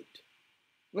something good.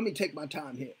 Let me take my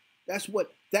time here. That's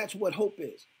what hope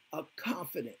is. A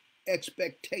confident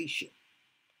expectation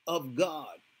of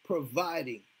God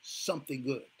providing something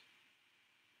good.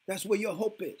 That's where your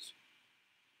hope is.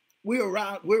 We're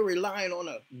relying on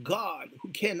a God who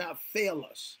cannot fail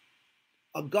us.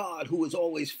 A God who is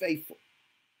always faithful.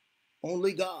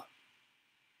 Only God.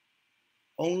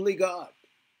 Only God.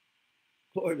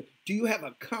 Lord, do you have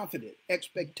a confident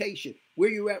expectation where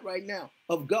you're at right now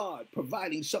of God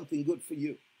providing something good for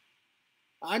you?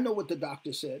 I know what the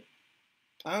doctor said.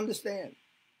 I understand.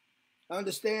 I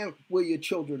understand where your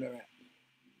children are at.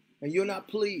 And you're not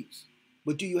pleased.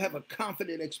 But do you have a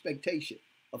confident expectation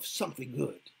of something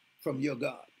good from your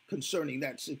God concerning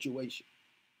that situation?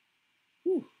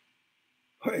 Whew.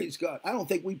 Praise God. I don't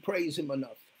think we praise him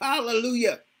enough.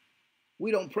 Hallelujah.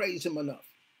 We don't praise him enough.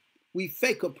 We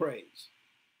fake a praise.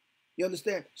 You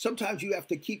understand? Sometimes you have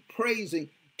to keep praising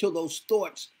till those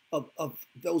thoughts of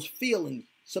those feelings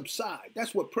subside.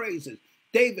 That's what praise is.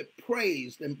 David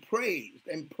praised and praised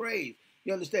and praised.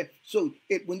 You understand? So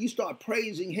when you start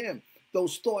praising him,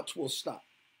 those thoughts will stop.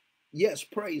 Yes,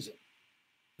 praise him.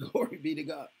 Glory be to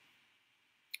God.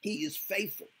 He is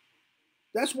faithful.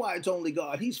 That's why it's only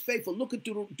God. He's faithful. Look at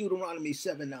Deuteronomy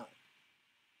 7:9.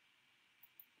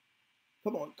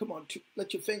 Come on.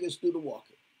 Let your fingers do the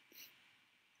walking.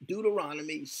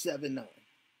 Deuteronomy 7:9.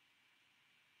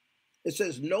 It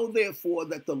says, know therefore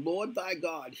that the Lord thy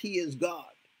God, he is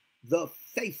God, the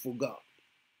faithful God,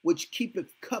 which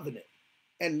keepeth covenant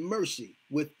and mercy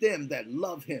with them that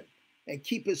love him and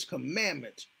keep his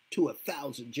commandments to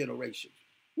 1,000 generations.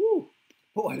 Woo!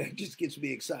 Boy, that just gets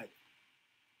me excited.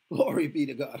 Glory be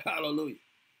to God. Hallelujah.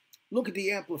 Look at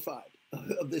the Amplified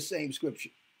of this same scripture.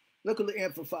 Look at the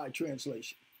Amplified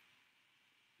translation.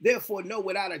 Therefore, know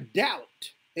without a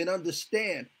doubt and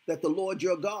understand that the Lord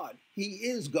your God, he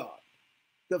is God,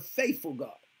 the faithful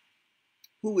God,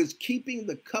 who is keeping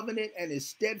the covenant and his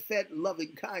steadfast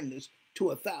loving kindness to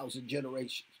 1,000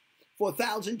 generations. For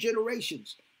 1,000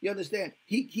 generations, you understand,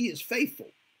 he is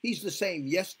faithful. He's the same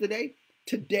yesterday,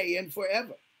 today, and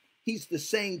forever. He's the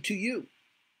same to you.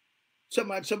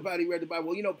 Somebody read the Bible.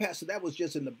 Well, you know, Pastor, that was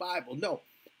just in the Bible. No,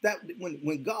 that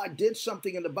when God did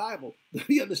something in the Bible,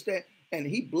 you understand, and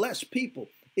he blessed people,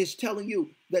 it's telling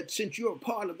you that since you're a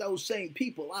part of those same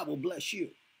people, I will bless you.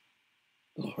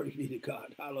 Glory be to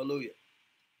God. Hallelujah.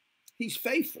 He's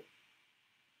faithful.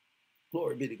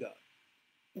 Glory be to God.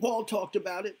 Paul talked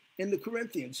about it in the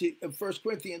Corinthians, in 1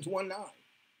 Corinthians 1:9.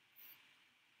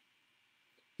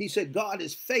 He said, God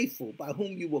is faithful, by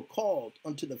whom you were called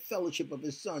unto the fellowship of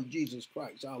his Son, Jesus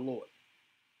Christ, our Lord.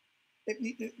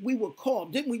 We were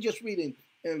called. Didn't we just read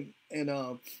in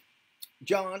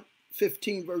John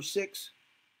 15, verse 6?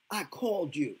 I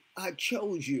called you, I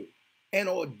chose you, and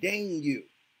ordained you,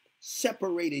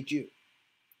 separated you,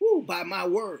 by my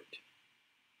word.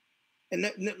 And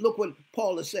look what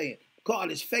Paul is saying. God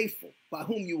is faithful, by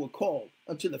whom you were called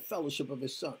unto the fellowship of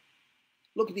his Son.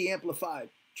 Look at the Amplified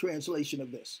translation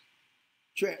of this.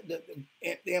 The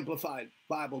Amplified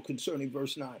Bible concerning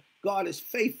verse 9. God is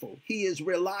faithful. He is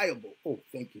reliable. Oh,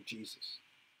 thank you, Jesus.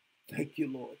 Thank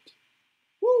you, Lord.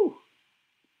 Woo!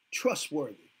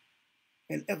 Trustworthy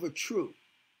and ever true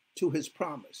to his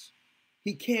promise.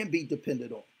 He can be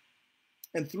depended on.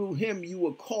 And through him you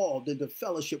were called into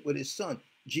fellowship with his Son,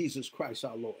 Jesus Christ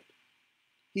our Lord.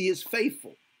 He is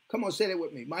faithful. Come on, say that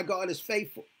with me. My God is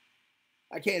faithful.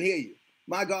 I can't hear you.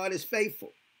 My God is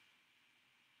faithful.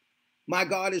 My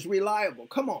God is reliable.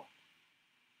 Come on.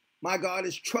 My God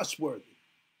is trustworthy.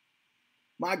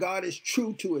 My God is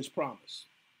true to his promise.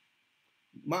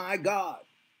 My God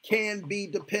can be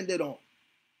depended on.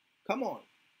 Come on.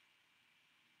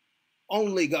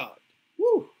 Only God.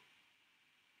 Woo.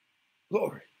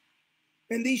 Glory.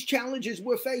 And these challenges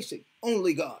we're facing,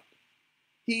 only God.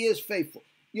 He is faithful.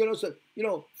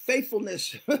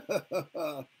 Faithfulness.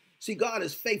 See, God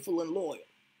is faithful and loyal.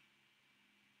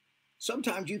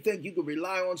 Sometimes you think you can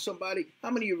rely on somebody.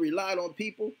 How many of you relied on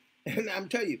people? And I'm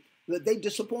telling you that they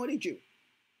disappointed you.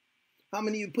 How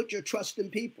many of you put your trust in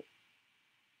people?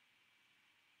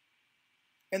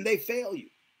 And they fail you.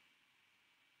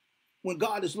 When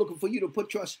God is looking for you to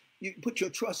put your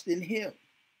trust in him.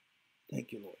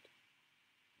 Thank you, Lord.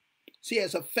 See,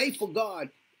 as a faithful God,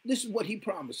 this is what he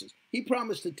promises. He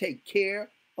promised to take care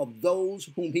of those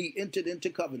whom he entered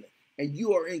into covenant. And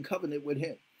you are in covenant with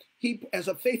him. As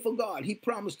a faithful God, he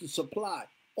promised to supply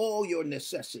all your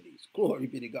necessities. Glory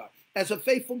be to God. As a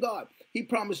faithful God, he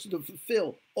promised to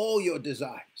fulfill all your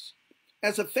desires.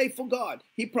 As a faithful God,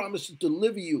 he promised to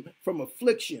deliver you from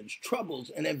afflictions,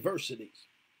 troubles, and adversities.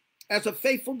 As a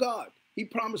faithful God, he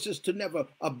promises to never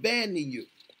abandon you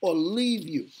or leave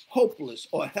you hopeless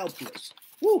or helpless.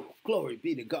 Woo, glory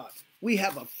be to God. We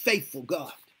have a faithful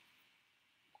God.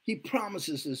 He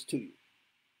promises this to you.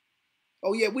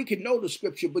 Oh yeah, we can know the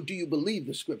scripture, but do you believe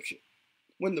the scripture?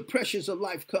 When the pressures of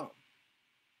life come,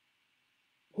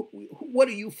 what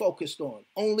are you focused on?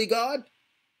 Only God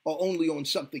or only on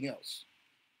something else?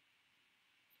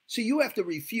 See, you have to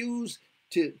refuse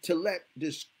to let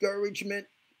discouragement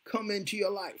come into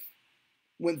your life.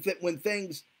 When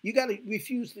things, you got to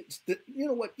refuse, you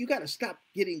know what? You got to stop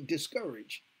getting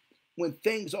discouraged when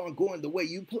things aren't going the way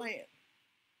you plan.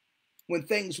 When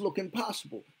things look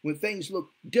impossible, when things look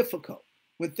difficult,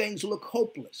 when things look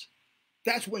hopeless.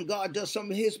 That's when God does some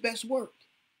of his best work.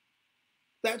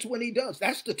 That's when he does.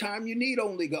 That's the time you need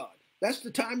only God. That's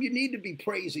the time you need to be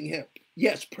praising him.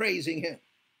 Yes, praising him.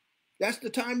 That's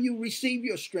the time you receive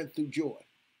your strength through joy.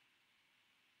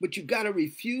 But you got to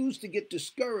refuse to get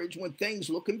discouraged when things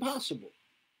look impossible,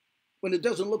 when it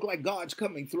doesn't look like God's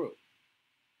coming through.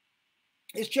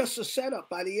 It's just a setup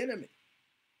by the enemy.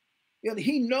 You know,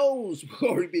 he knows,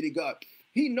 glory be to God.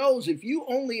 He knows if you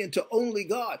only into only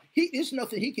God, there's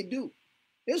nothing he can do.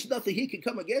 There's nothing he can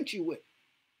come against you with.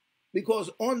 Because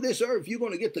on this earth, you're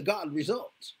going to get the God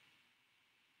results.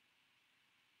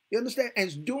 You understand?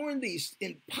 And during these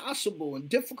impossible and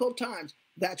difficult times,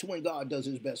 that's when God does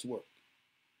his best work.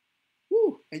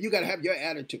 Woo. And you got to have your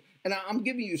attitude. And I'm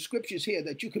giving you scriptures here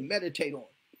that you can meditate on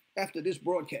after this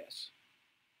broadcast.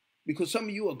 Because some of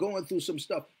you are going through some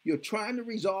stuff. You're trying to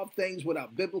resolve things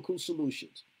without biblical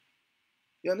solutions.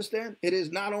 You understand? It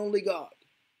is not only God.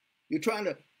 You're trying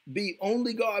to be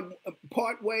only God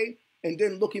part way and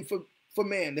then looking for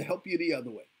man to help you the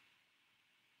other way.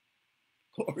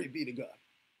 Glory be to God.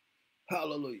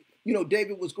 Hallelujah. You know,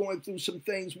 David was going through some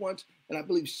things once, and I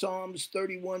believe Psalms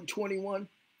 31:21.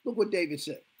 Look what David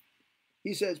said.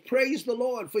 He says, praise the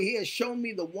Lord, for he has shown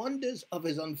me the wonders of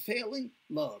his unfailing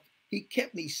love. He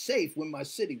kept me safe when my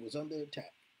city was under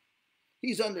attack.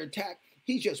 He's under attack.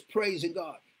 He's just praising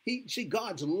God. See,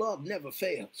 God's love never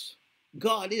fails.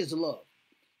 God is love.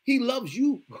 He loves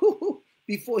you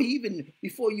before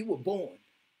you were born.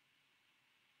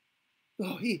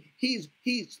 Oh, he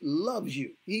loves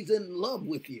you. He's in love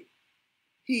with you.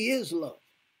 He is love.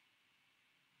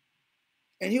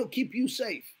 And he'll keep you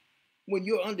safe when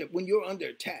you're under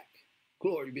attack.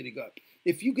 Glory be to God.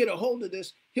 If you get a hold of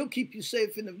this, he'll keep you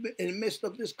safe in the midst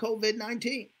of this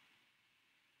COVID-19.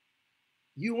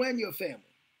 You and your family.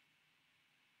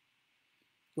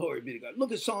 Glory be to God.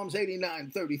 Look at Psalms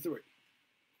 89:33.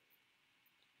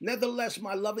 Nevertheless,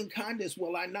 my loving kindness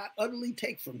will I not utterly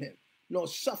take from him, nor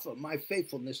suffer my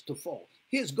faithfulness to fall.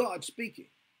 Here's God speaking.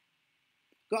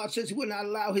 God says he will not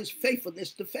allow his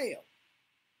faithfulness to fail.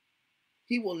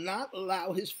 He will not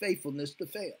allow his faithfulness to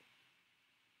fail.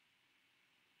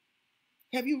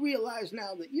 Have you realized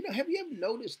now that, have you ever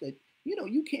noticed that,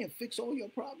 you can't fix all your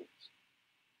problems?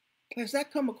 Has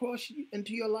that come across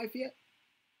into your life yet?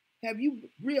 Have you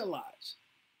realized?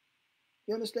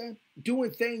 You understand?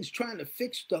 Doing things, trying to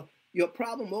fix your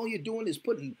problem, all you're doing is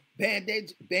putting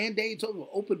band-aids over an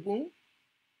open wound.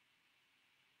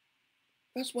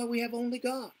 That's why we have only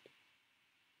God.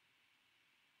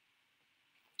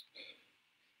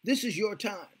 This is your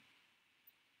time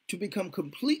to become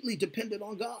completely dependent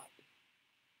on God.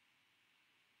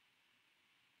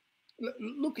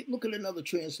 Look at another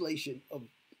translation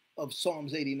of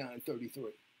Psalms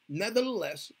 89:33.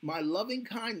 Nevertheless, my loving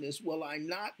kindness will I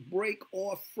not break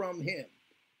off from him,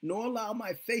 nor allow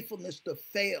my faithfulness to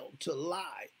fail, to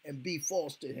lie and be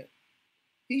false to him.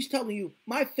 He's telling you,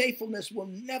 my faithfulness will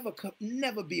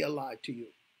never be a lie to you.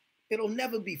 It'll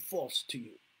never be false to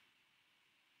you.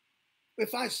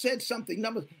 If I said something,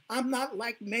 I'm not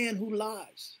like man who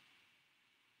lies.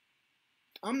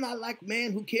 I'm not like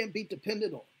man who can't be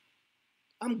depended on.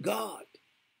 I'm God.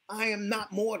 I am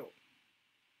not mortal.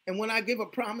 And when I give a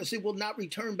promise, it will not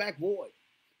return back void.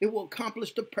 It will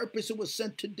accomplish the purpose it was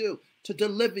sent to do, to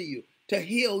deliver you, to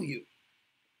heal you,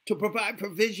 to provide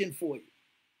provision for you.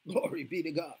 Glory be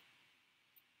to God.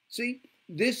 See,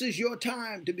 this is your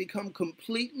time to become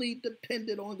completely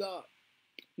dependent on God.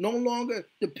 No longer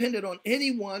dependent on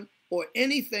anyone or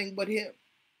anything but him.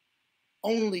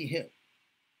 Only him.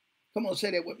 Come on,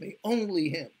 say that with me. Only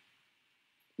him.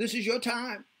 This is your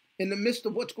time in the midst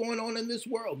of what's going on in this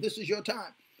world. This is your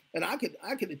time. And I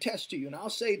could attest to you, and I'll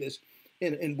say this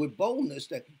and with boldness,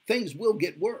 that things will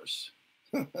get worse,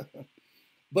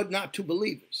 but not to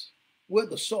believers. We're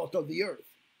the salt of the earth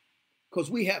because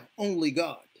we have only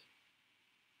God.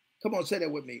 Come on, say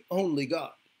that with me. Only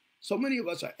God. So many of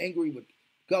us are angry with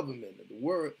government and the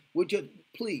word. Would you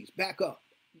please back up?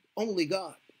 Only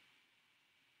God.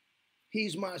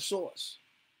 He's my source.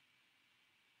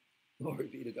 Glory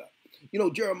be to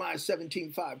God. Jeremiah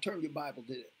 17:5. Turn your Bible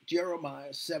to it.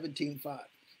 Jeremiah 17:5.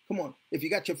 Come on. If you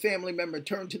got your family member,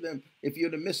 turn to them. If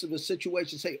you're in the midst of a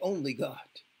situation, say, only God.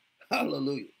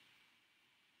 Hallelujah.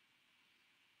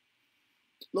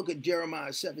 Look at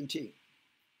Jeremiah 17,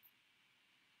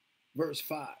 verse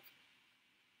 5.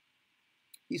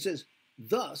 He says,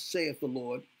 thus saith the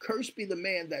Lord, cursed be the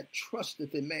man that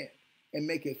trusteth in man, and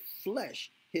maketh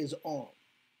flesh his arm,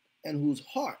 and whose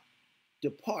heart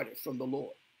departed from the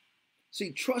Lord.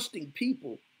 See, trusting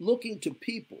people, looking to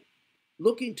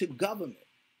government,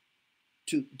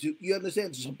 to you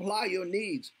understand, to supply your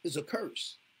needs is a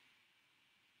curse.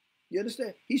 You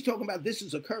understand? He's talking about this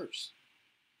is a curse.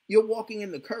 You're walking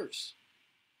in the curse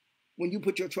when you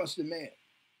put your trust in man.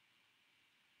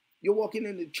 You're walking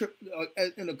in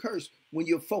the curse when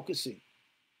you're focusing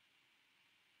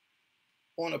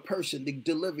on a person to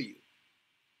deliver you,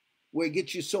 where it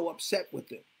gets you so upset with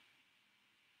them.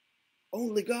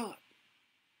 Only God.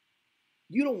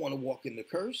 You don't want to walk in the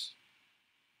curse.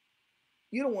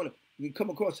 You don't want to come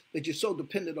across that you're so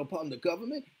dependent upon the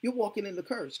government. You're walking in the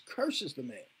curse. Curse is the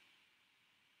man.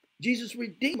 Jesus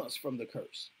redeemed us from the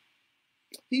curse.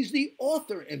 He's the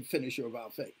author and finisher of our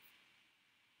faith.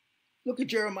 Look at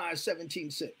Jeremiah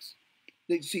 17:6.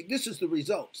 See, this is the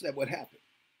results that would happen.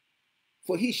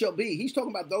 For he shall be, he's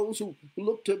talking about those who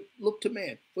look to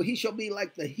man. For he shall be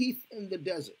like the heath in the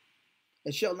desert,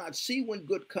 and shall not see when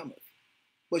good cometh,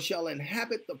 but shall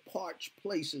inhabit the parched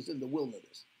places in the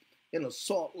wilderness, in a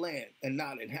salt land and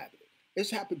not inhabited. It's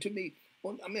happened to me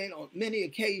on many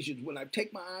occasions when I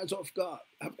take my eyes off God.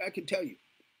 I can tell you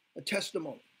a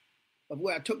testimony of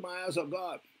where I took my eyes off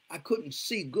God. I couldn't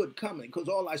see good coming because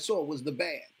all I saw was the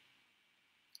bad.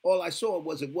 All I saw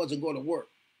was it wasn't going to work,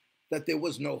 that there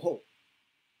was no hope.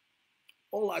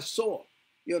 All I saw,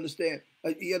 you understand?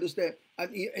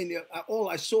 All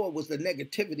I saw was the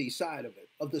negativity side of it,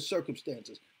 of the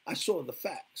circumstances. I saw the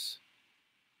facts.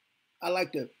 I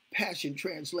like the Passion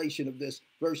Translation of this,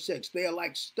 verse 6. They are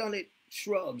like stunted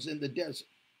shrubs in the desert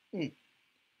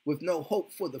with no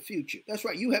hope for the future. That's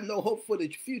right. You have no hope for the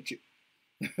future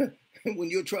when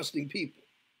you're trusting people.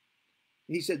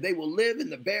 He said they will live in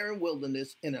the barren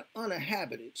wilderness in an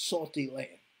uninhabited, salty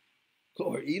land.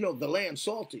 Glory. You know, the land's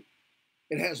salty.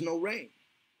 It has no rain.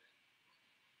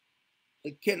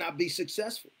 It cannot be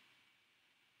successful.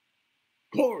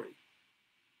 Glory.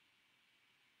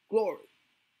 Glory.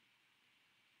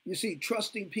 You see,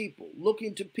 trusting people,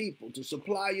 looking to people to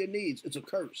supply your needs, it's a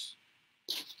curse.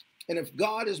 And if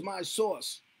God is my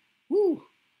source, you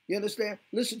understand?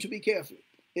 Listen to me carefully.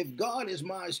 If God is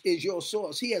your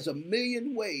source, he has a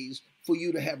million ways for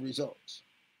you to have results.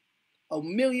 A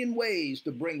million ways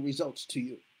to bring results to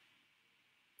you.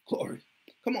 Glory.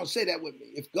 Come on, say that with me.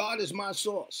 If God is my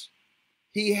source,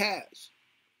 he has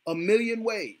a million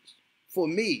ways for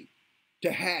me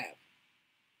to have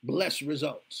blessed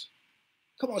results.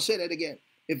 Come on, say that again.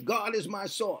 If God is my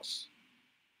source,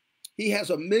 he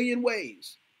has a million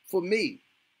ways for me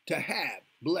to have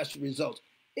blessed results.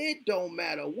 It don't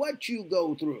matter what you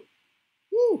go through.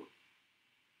 Woo.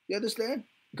 You understand?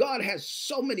 God has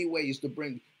so many ways to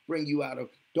bring you out of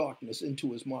darkness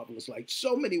into his marvelous light.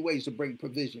 So many ways to bring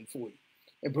provision for you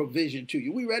and provision to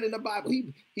you. We read in the Bible,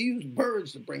 he used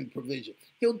birds to bring provision.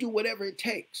 He'll do whatever it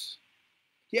takes.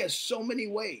 He has so many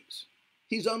ways.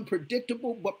 He's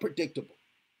unpredictable, but predictable.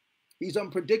 He's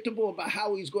unpredictable about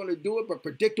how he's going to do it, but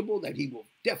predictable that he will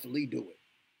definitely do it.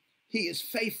 He is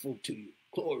faithful to you.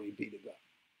 Glory be to God.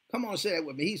 Come on, say that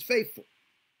with me. He's faithful.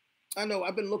 I know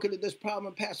I've been looking at this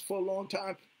problem past for a long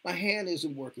time. My hand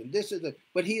isn't working.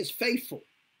 But he is faithful.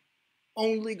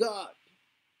 Only God.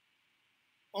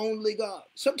 Only God.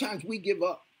 Sometimes we give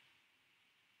up.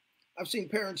 I've seen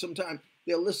parents sometimes,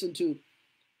 they'll listen to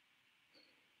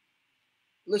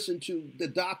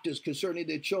the doctors concerning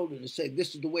their children and say,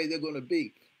 this is the way they're going to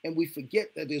be. And we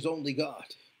forget that there's only God.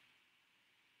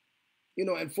 You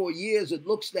know, and for years it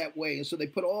looks that way. And so they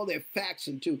put all their facts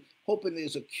into hoping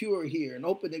there's a cure here and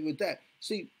hoping with that.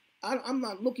 See, I'm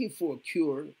not looking for a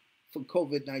cure for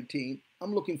COVID-19.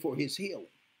 I'm looking for his healing.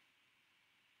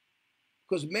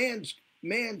 Because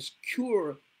man's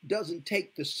cure doesn't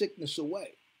take the sickness away.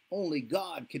 Only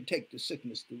God can take the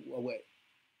sickness away.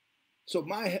 So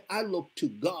I look to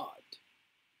God.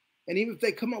 And even if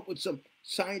they come up with some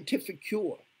scientific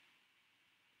cure,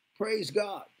 praise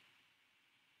God.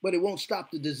 But it won't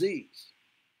stop the disease.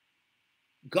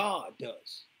 God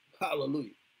does.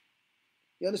 Hallelujah.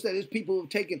 You understand? There's people who've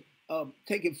taken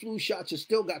flu shots and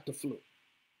still got the flu.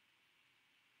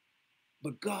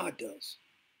 But God does.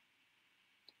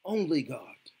 Only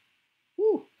God.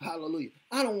 Woo, hallelujah.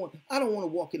 I don't want to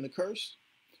walk in the curse.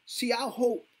 See, our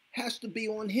hope has to be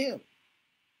on him.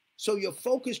 So your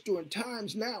focus during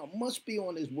times now must be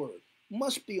on his word,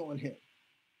 must be on him.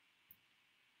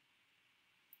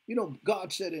 You know,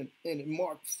 God said in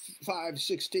Mark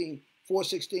 4:16,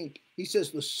 he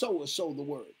says, the sower sow the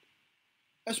word.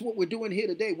 That's what we're doing here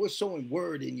today. We're sowing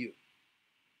word in you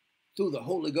through the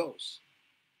Holy Ghost.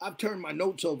 I've turned my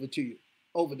notes over to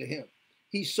him.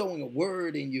 He's sowing a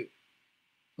word in you.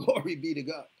 Glory be to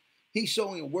God. He's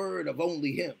sowing a word of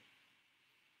only him.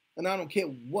 And I don't care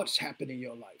what's happened in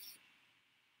your life.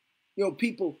 You know,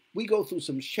 people, we go through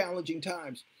some challenging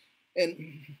times. And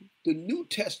the New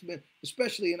Testament,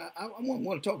 especially, and I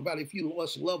want to talk about if you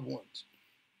lost loved ones,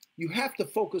 you have to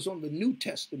focus on the New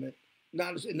Testament. Now,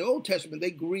 in the Old Testament,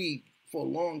 they grieved for a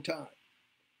long time.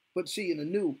 But see, in the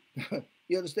New,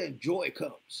 you understand, joy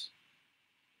comes.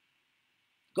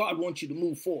 God wants you to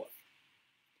move forth.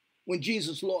 When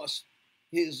Jesus lost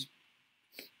his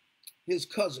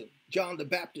cousin, John the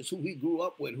Baptist, who he grew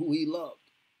up with, who he loved,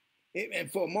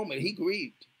 And for a moment, he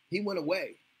grieved. He went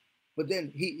away. But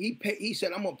then he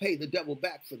said, I'm going to pay the devil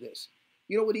back for this.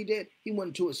 You know what he did? He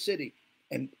went to a city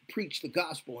and preached the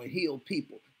gospel and healed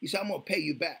people. He said, I'm going to pay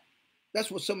you back.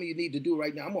 That's what some of you need to do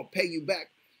right now. I'm going to pay you back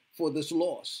for this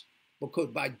loss, because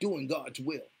by doing God's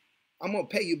will. I'm going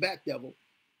to pay you back, devil.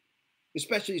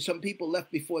 Especially some people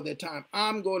left before their time.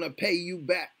 I'm going to pay you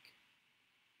back.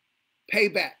 Pay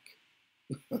back.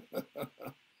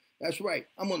 That's right.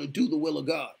 I'm going to do the will of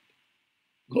God.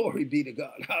 Glory be to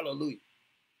God. Hallelujah.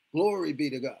 Glory be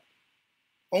to God.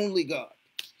 Only God.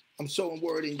 I'm sowing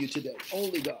word in you today.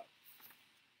 Only God.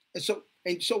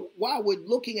 And so while we're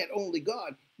looking at only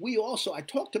God, we also, I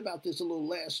talked about this a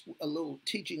little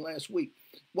teaching last week.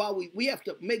 While we have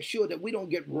to make sure that we don't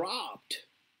get robbed.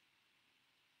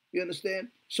 You understand?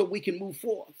 So we can move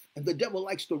forth. And the devil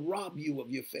likes to rob you of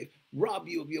your faith, rob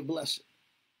you of your blessing.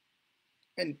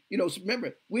 And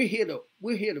remember, we're here to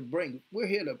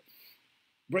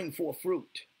bring forth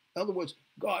fruit. In other words,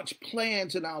 God's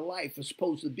plans in our life are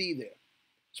supposed to be there,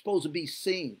 supposed to be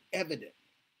seen, evident.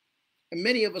 And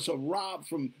many of us are robbed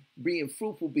from being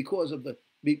fruitful because,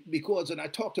 and I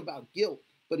talked about guilt,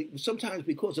 but sometimes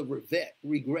because of regret.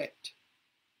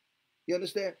 You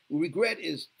understand? Regret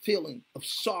is feeling of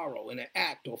sorrow in an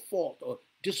act or fault or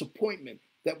disappointment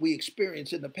that we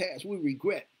experienced in the past. We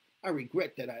regret. I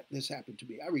regret that this happened to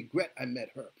me. I regret I met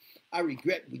her. I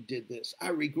regret we did this. I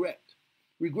regret.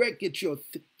 Regret gets you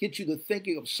to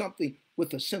thinking of something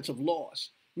with a sense of loss.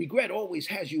 Regret always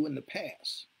has you in the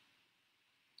past.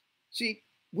 See,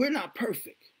 we're not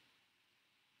perfect.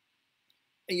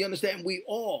 And you understand,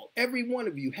 every one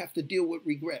of you have to deal with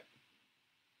regret.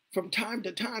 From time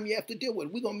to time, you have to deal with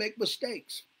it. We're going to make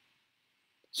mistakes.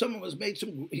 Some of us made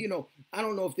some, I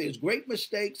don't know if there's great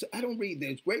mistakes. I don't read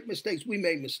there's great mistakes. We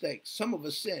made mistakes. Some of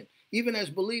us sin. Even as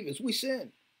believers, we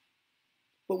sin.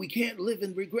 But we can't live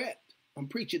in regret. I'm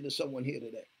preaching to someone here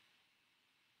today.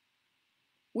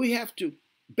 We have to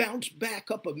bounce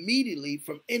back up immediately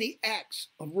from any acts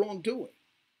of wrongdoing.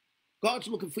 God's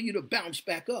looking for you to bounce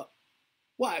back up.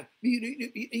 Why?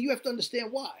 You have to understand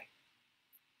why.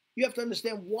 You have to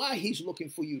understand why he's looking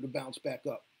for you to bounce back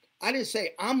up. I didn't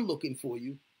say I'm looking for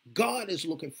you. God is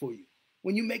looking for you.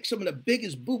 When you make some of the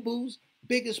biggest boo-boos,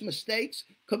 biggest mistakes,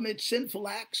 commit sinful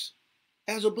acts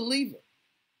as a believer.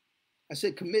 I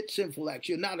said commit sinful acts.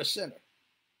 You're not a sinner.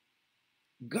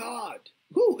 God,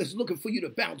 who is looking for you to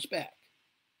bounce back.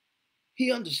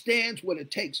 He understands what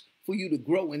it takes for you to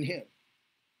grow in him.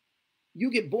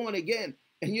 You get born again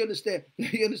and you understand,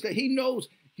 he knows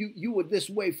you were this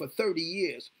way for 30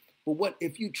 years. But what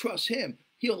if you trust him,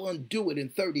 he'll undo it in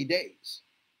 30 days,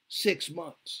 6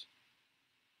 months.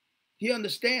 He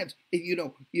understands,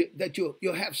 that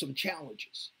you'll have some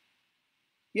challenges.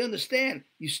 You understand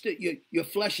your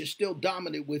flesh is still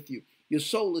dominant with you. Your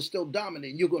soul is still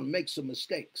dominant. You're going to make some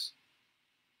mistakes.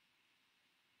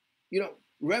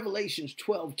 Revelations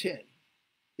 12:10,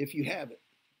 if you have it.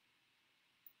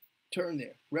 Turn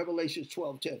there. Revelations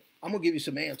 12:10. I'm going to give you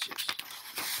some answers.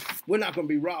 We're not going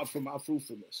to be robbed from our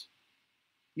fruitfulness.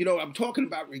 I'm talking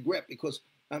about regret because,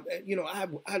 I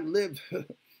live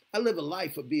a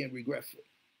life of being regretful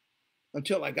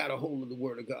until I got a hold of the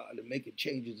Word of God and making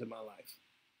changes in my life.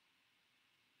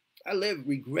 I live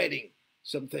regretting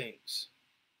some things.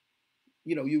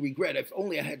 You regret, if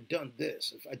only I had done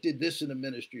this, if I did this in the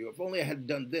ministry, or if only I had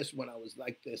done this when I was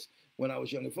like this, when I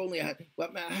was young, if only I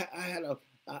had,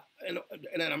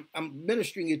 and I'm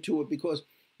ministering it to it because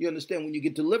you understand when you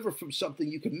get delivered from something,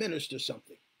 you can minister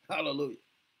something. Hallelujah.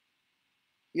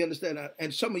 You understand?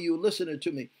 And some of you listening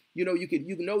to me, you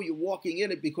know you're walking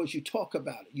in it because you talk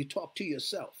about it. You talk to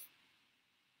yourself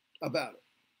about it.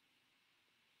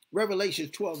 Revelation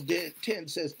 12:10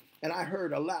 says, and I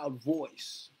heard a loud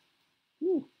voice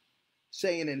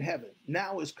saying in heaven,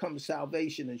 now is come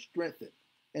salvation and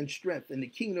strength in the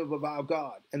kingdom of our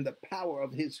God and the power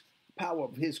of his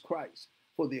Christ.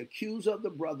 For the accuser of the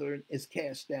brethren is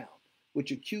cast down,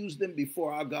 which accused them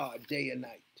before our God day and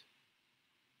night.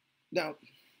 Now,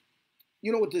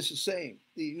 you know what this is saying?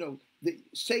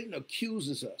 Satan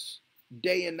accuses us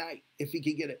day and night if he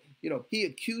can get it. He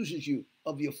accuses you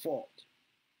of your fault.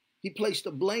 He placed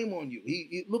the blame on you.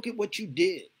 He look at what you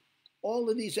did. All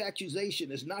of these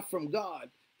accusations is not from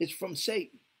God. It's from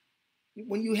Satan.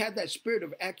 When you have that spirit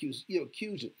of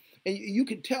accusing, and you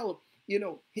can tell,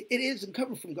 it isn't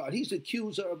coming from God. He's the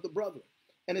accuser of the brethren.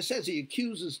 And it says he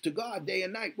accuses to God day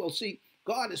and night. Well, see,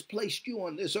 God has placed you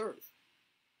on this earth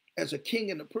as a king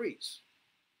and a priest,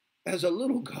 as a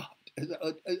little God,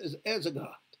 as a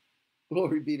God.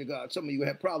 Glory be to God. Some of you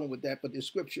have a problem with that, but there's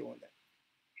scripture on that.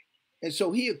 And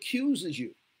so he accuses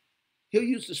you. He'll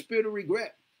use the spirit of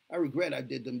regret. I regret I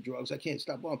did them drugs. I can't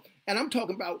stop on. And I'm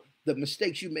talking about the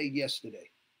mistakes you made yesterday.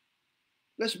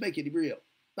 Let's make it real.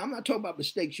 I'm not talking about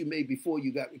mistakes you made before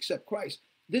you accept Christ.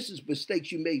 This is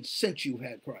mistakes you made since you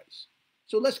had Christ.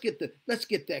 So let's get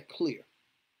that clear.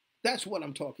 That's what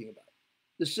I'm talking about.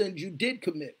 The sins you did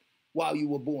commit while you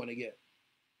were born again.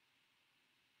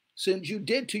 Sins you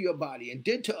did to your body and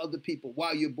did to other people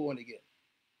while you're born again.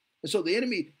 And so the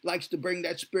enemy likes to bring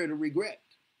that spirit of regret.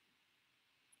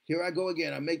 Here I go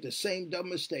again. I make the same dumb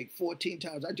mistake 14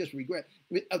 times. I just regret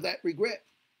of that regret.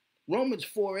 Romans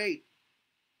 4:8.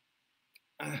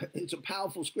 It's a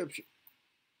powerful scripture.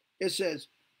 It says,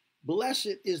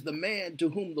 blessed is the man to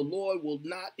whom the Lord will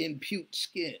not impute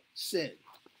sin.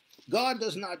 God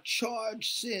does not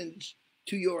charge sins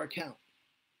to your account.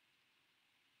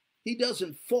 He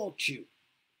doesn't fault you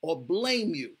or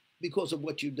blame you because of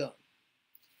what you've done.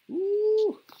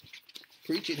 Ooh,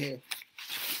 preaching here.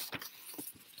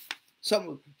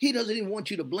 He doesn't even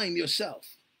want you to blame yourself.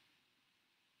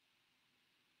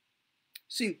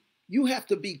 See, you have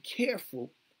to be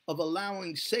careful of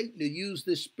allowing Satan to use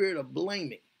this spirit of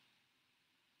blaming.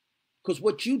 Because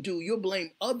what you do, you'll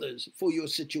blame others for your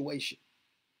situation.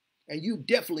 And you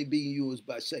definitely being used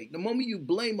by Satan. The moment you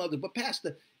blame others, but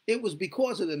Pastor, it was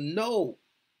because of them. No,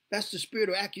 that's the spirit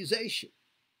of accusation.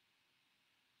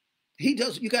 You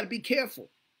got to be careful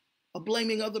of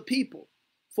blaming other people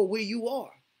for where you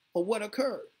are or what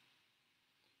occurred.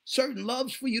 Certain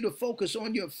loves for you to focus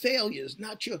on your failures,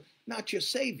 not your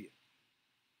Savior.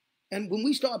 And when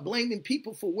we start blaming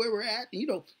people for where we're at,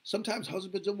 sometimes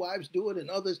husbands and wives do it, and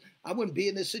others, I wouldn't be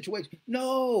in this situation.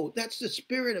 No, that's the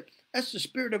spirit of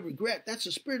regret. That's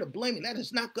the spirit of blaming. That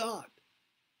is not God.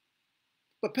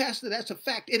 But Pastor, that's a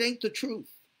fact. It ain't the truth.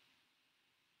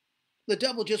 The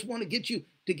devil just want to get you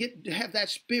to have that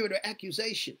spirit of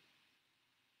accusation.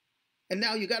 And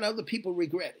now you got other people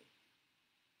regretting.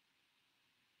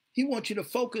 He wants you to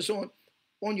focus on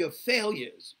your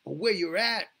failures or where you're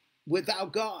at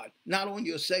without God, not on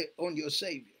your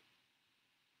Savior.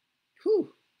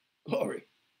 Whew, glory.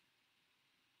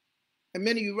 And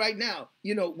many of you right now,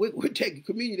 we're taking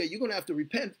communion day. You're going to have to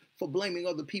repent for blaming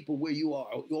other people where you are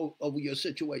over your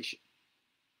situation.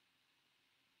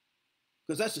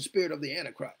 Because that's the spirit of the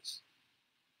Antichrist.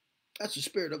 That's the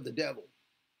spirit of the devil.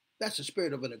 That's the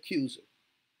spirit of an accuser.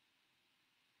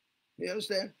 You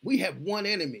understand? We have one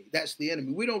enemy. That's the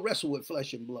enemy. We don't wrestle with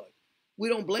flesh and blood. We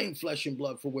don't blame flesh and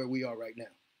blood for where we are right now.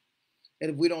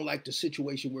 And if we don't like the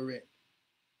situation we're in.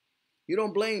 You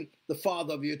don't blame the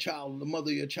father of your child, the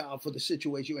mother of your child for the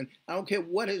situation you're in. I don't care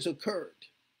what has occurred.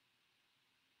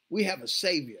 We have a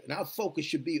Savior, and our focus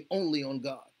should be only on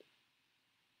God.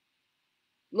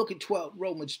 Look at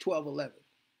Romans 12:11.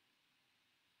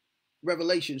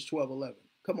 Revelations 12:11.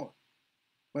 Come on.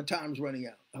 My time's running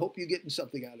out. I hope you're getting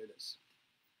something out of this.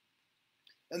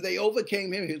 And they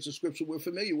overcame him, here's the scripture we're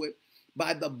familiar with,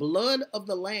 by the blood of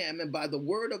the Lamb and by the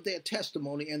word of their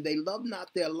testimony, and they loved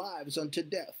not their lives unto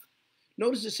death.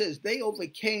 Notice it says they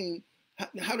overcame.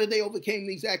 How did they overcome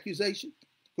these accusations?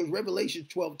 Because Revelation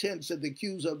 12:10 said the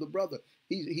accuser of the brother.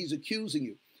 He's accusing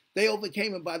you. They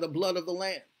overcame him by the blood of the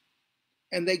Lamb.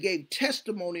 And they gave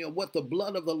testimony of what the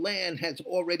blood of the Lamb has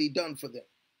already done for them.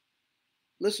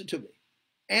 Listen to me.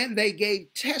 And they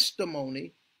gave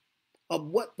testimony of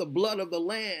what the blood of the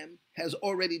Lamb has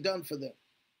already done for them.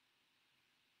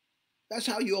 That's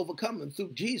how you overcome them,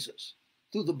 through Jesus,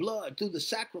 through the blood, through the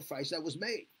sacrifice that was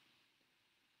made.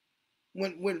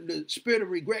 When the spirit of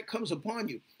regret comes upon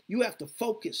you, you have to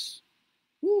focus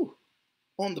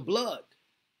on the blood,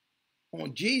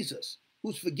 on Jesus,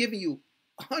 who's forgiven you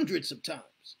hundreds of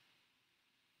times,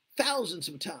 thousands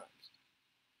of times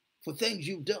for things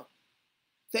you've done,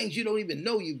 things you don't even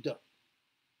know you've done.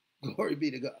 Glory be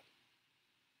to God.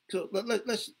 So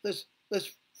let's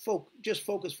just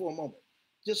focus for a moment.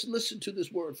 Just listen to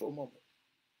this word for a moment.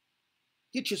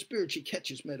 Get your spiritual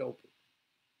catcher's mitt open.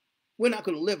 We're not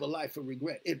going to live a life of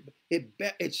regret.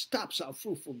 It stops our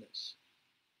fruitfulness.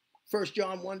 1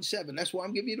 John 1:7. That's why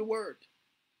I'm giving you the word.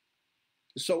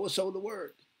 So the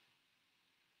word.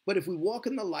 But if we walk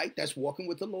in the light, that's walking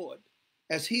with the Lord,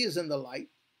 as he is in the light,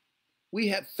 we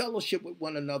have fellowship with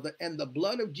one another, and the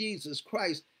blood of Jesus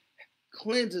Christ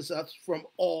cleanses us from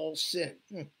all sin.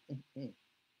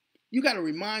 You got to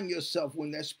remind yourself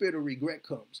when that spirit of regret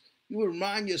comes. You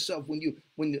remind yourself when you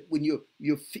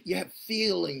have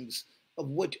feelings of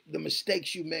what the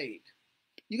mistakes you made.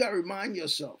 You got to remind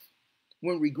yourself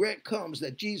when regret comes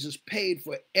that Jesus paid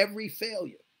for every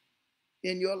failure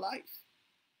in your life.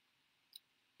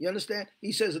 You understand?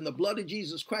 He says, and the blood of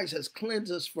Jesus Christ has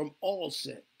cleansed us from all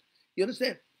sin. You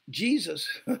understand? Jesus,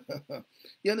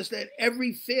 you understand?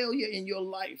 Every failure in your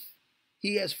life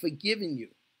He has forgiven you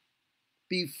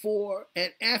before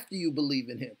and after you believe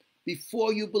in him.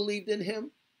 Before you believed in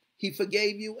him, he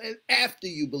forgave you. And after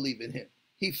you believe in him,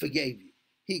 he forgave you.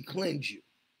 He cleansed you.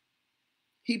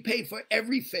 He paid for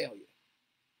every failure.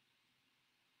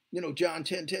 John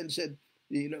 10:10 said,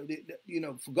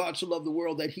 for God so loved the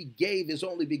world that he gave his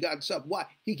only begotten son. Why?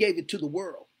 He gave it to the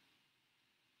world.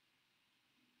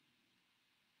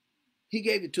 He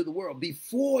gave it to the world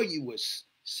before you were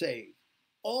saved.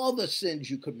 All the sins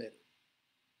you committed,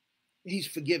 he's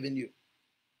forgiven you.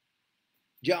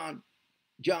 1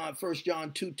 John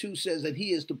 2:2 says that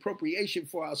he is the propitiation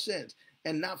for our sins,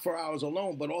 and not for ours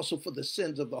alone, but also for the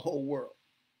sins of the whole world.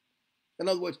 In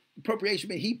other words, propitiation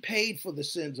means he paid for the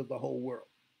sins of the whole world.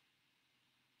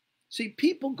 See,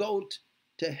 people go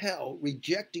to hell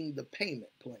rejecting the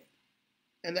payment plan,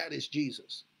 and that is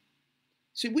Jesus.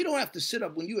 See, we don't have to sit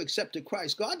up when you accepted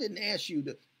Christ. God didn't ask you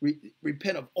to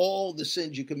repent of all the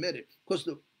sins you committed, because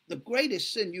the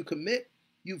greatest sin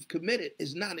you've committed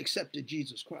is not accepting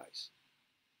Jesus Christ,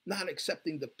 not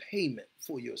accepting the payment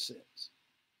for your sins.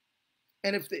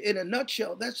 And in a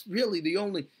nutshell, that's really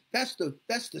that's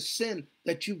the sin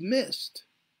that you've missed.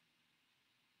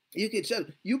 You can say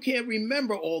you can't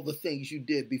remember all the things you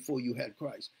did before you had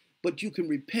Christ, but you can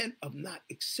repent of not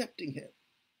accepting him.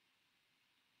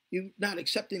 You not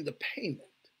accepting the payment.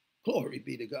 Glory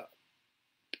be to God.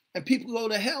 And people go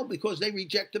to hell because they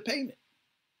reject the payment.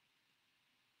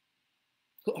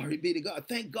 Glory be to God.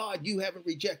 Thank God you haven't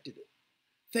rejected it.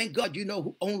 Thank God you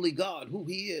know only God, who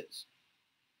he is.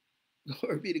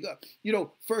 Glory be to God.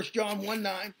 1 John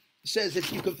 1:9 says,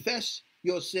 if you confess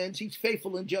your sins, he's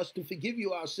faithful and just to forgive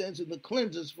you our sins and to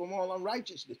cleanse us from all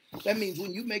unrighteousness. That means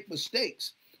when you make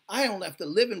mistakes, I don't have to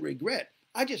live in regret.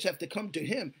 I just have to come to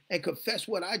him and confess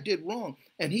what I did wrong.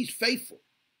 And he's faithful.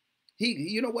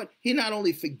 You know what? He not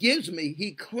only forgives me,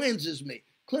 he cleanses me.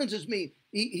 Cleanses me.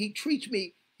 He treats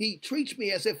me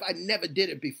as if I never did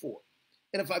it before.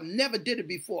 And if I've never did it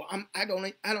before, I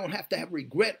don't have to have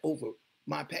regret over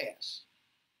my past.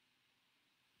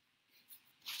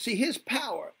 See, his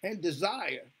power and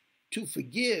desire to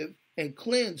forgive and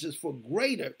cleanse is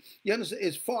you understand,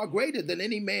 is far greater than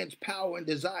any man's power and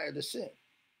desire to sin.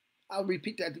 I'll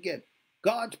repeat that again.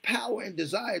 God's power and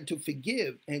desire to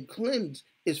forgive and cleanse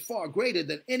is far greater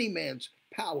than any man's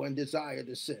power and desire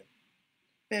to sin.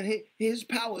 And his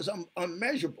power is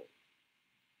unmeasurable.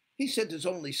 He sent his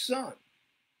only son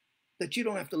that you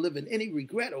don't have to live in any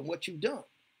regret on what you've done.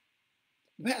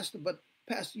 Pastor,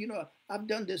 I've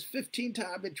done this 15 times.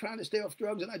 I've been trying to stay off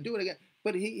drugs and I do it again.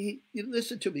 But you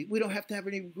listen to me. We don't have to have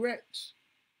any regrets.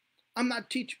 I'm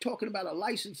not talking about a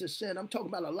license to sin. I'm talking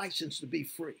about a license to be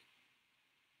free.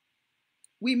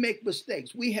 We make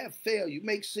mistakes. We have failure.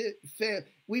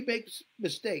 We make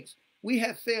mistakes. We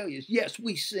have failures. Yes,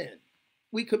 we sin.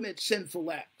 We commit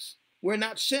sinful acts. We're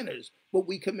not sinners, but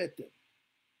we commit them.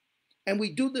 And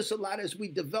we do this a lot as we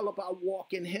develop our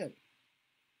walk in him.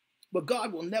 But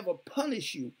God will never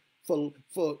punish you for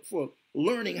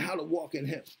learning how to walk in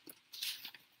him.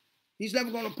 He's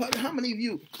never going to punish. How many of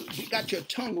you got your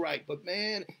tongue right? But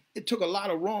man, it took a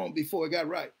lot of wrong before it got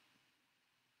right.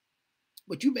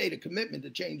 But you made a commitment to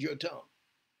change your tongue.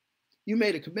 You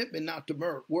made a commitment not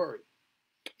to worry.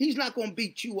 He's not going to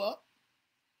beat you up.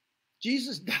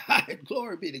 Jesus died,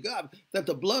 glory be to God, that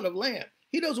the blood of lamb.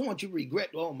 He doesn't want you to regret,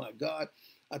 oh my God,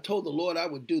 I told the Lord I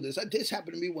would do this. This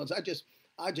happened to me once. I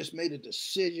just made a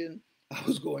decision. I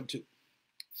was going to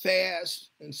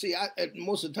fast. And see,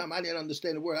 most of the time I didn't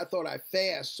understand the word. I thought I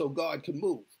fast so God could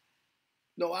move.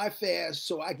 No, I fast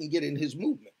so I can get in his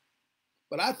movement.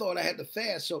 But I thought I had to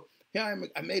fast. So here I am.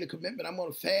 I made a commitment. I'm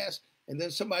going to fast. And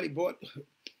then somebody bought,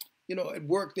 at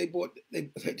work, they bought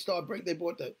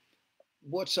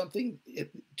something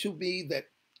to me that,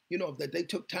 that they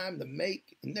took time to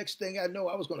make. And next thing I know,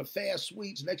 I was going to fast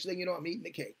sweets. Next thing you know, I'm eating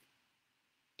the cake.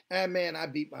 And man, I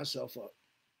beat myself up.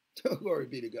 Glory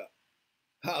be to God.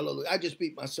 Hallelujah. I just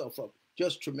beat myself up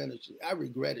just tremendously. I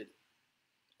regretted it.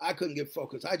 I couldn't get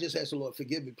focused. I just asked the Lord,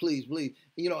 forgive me, please, please.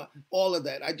 All of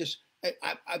that.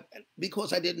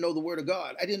 Because I didn't know the word of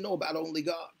God. I didn't know about only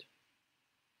God.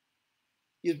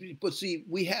 But see,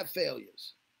 we have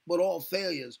failures, but all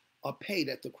failures are paid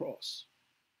at the cross.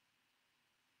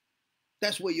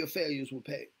 That's where your failures were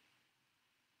paid.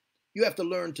 You have to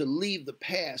learn to leave the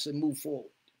past and move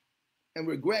forward. And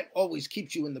regret always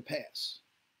keeps you in the past.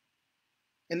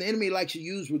 And the enemy likes to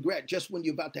use regret just when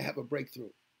you're about to have a breakthrough.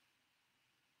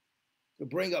 To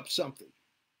bring up something.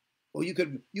 Or you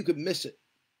could miss it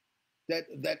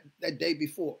that day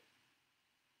before.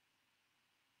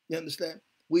 You understand?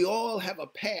 We all have a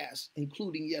past,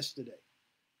 including yesterday.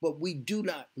 But we do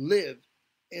not live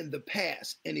in the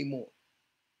past anymore.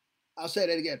 I'll say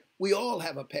that again. We all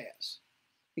have a past,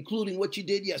 including what you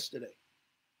did yesterday.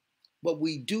 But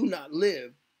we do not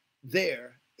live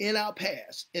there in our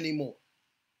past anymore.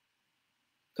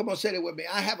 Come on, say that with me.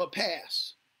 I have a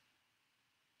past,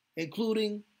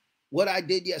 including what I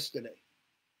did yesterday.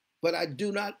 But I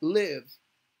do not live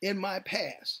in my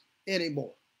past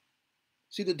anymore.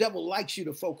 See, the devil likes you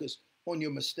to focus on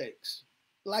your mistakes,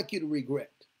 like you to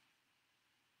regret.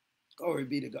 Glory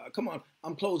be to God. Come on,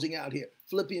 I'm closing out here.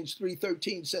 Philippians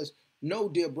 3:13 says, no,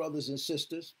 dear brothers and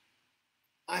sisters,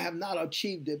 I have not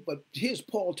achieved it. But here's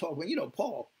Paul talking. You know,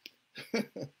 Paul,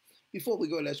 before we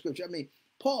go to that scripture, I mean,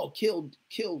 Paul killed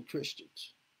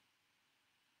Christians.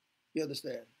 You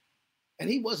understand? And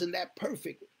he wasn't that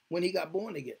perfect when he got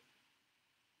born again.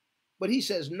 But he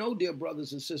says, no, dear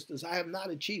brothers and sisters, I have not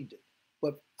achieved it.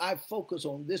 But I focus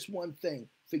on this one thing,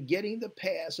 forgetting the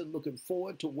past and looking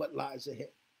forward to what lies ahead.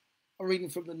 I'm reading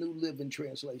from the New Living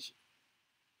Translation.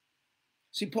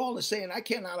 See, Paul is saying, I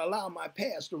cannot allow my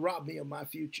past to rob me of my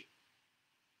future.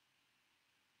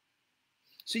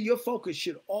 See, your focus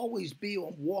should always be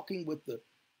on walking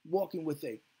with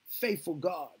a faithful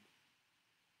God,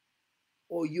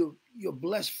 or your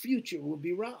blessed future will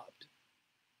be robbed.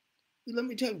 Let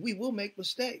me tell you, we will make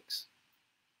mistakes.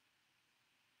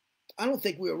 I don't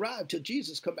think we arrive till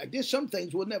Jesus come back. There's some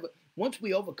things we'll never, once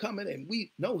we overcome it and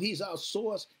we know he's our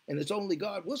source and it's only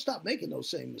God, we'll stop making those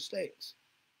same mistakes.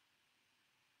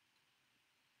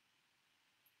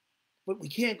 But we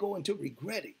can't go into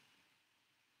regretting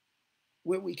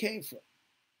where we came from.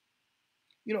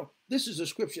 You know, this is a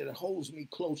scripture that holds me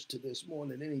close to this more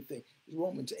than anything. It's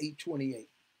Romans 8:28.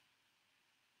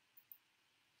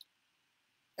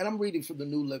 And I'm reading from the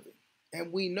New Living.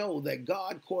 And we know that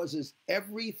God causes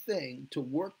everything to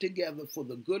work together for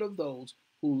the good of those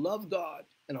who love God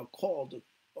and are called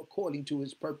according to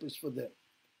his purpose for them.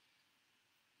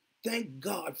 Thank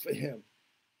God for him.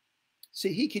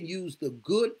 See, he can use the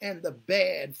good and the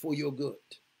bad for your good.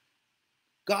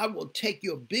 God will take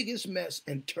your biggest mess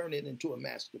and turn it into a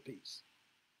masterpiece.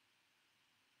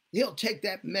 He'll take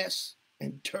that mess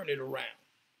and turn it around.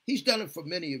 He's done it for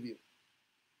many of you.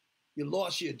 You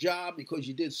lost your job because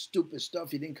you did stupid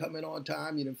stuff. You didn't come in on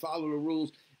time. You didn't follow the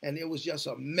rules. And it was just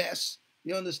a mess.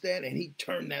 You understand? And he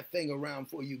turned that thing around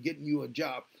for you, getting you a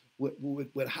job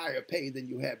with higher pay than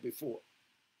you had before.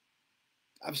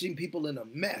 I've seen people in a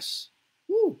mess.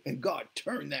 Woo, and God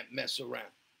turned that mess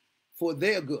around for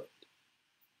their good.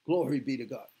 Glory be to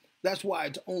God. That's why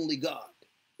it's only God.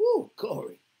 Woo,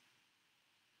 glory.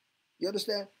 You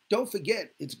understand? Don't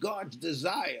forget, it's God's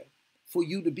desire for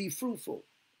you to be fruitful.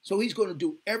 So he's going to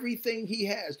do everything he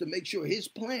has to make sure his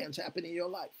plans happen in your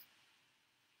life.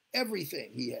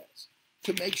 Everything he has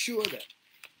to make sure that.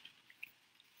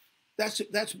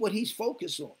 That's what he's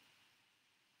focused on.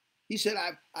 He said,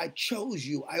 I chose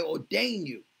you. I ordained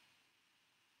you.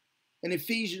 In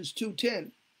Ephesians 2:10,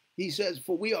 he says,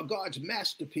 for we are God's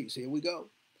masterpiece. Here we go.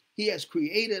 He has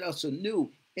created us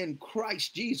anew in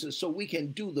Christ Jesus so we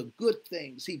can do the good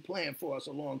things he planned for us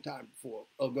a long time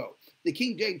ago. The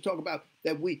King James talk about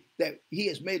that he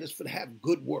has made us to have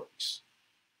good works.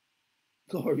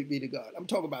 Glory be to God. I'm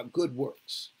talking about good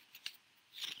works.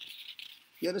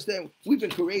 You understand? We've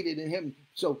been created in him.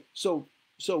 So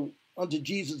unto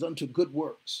Jesus, unto good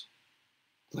works.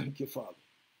 Thank you, Father.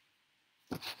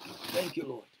 Thank you,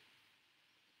 Lord.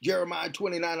 Jeremiah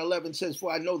 29:11 says,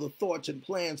 for I know the thoughts and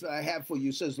plans that I have for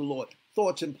you, says the Lord.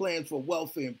 Thoughts and plans for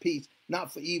welfare and peace,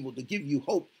 not for evil, to give you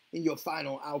hope in your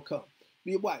final outcome.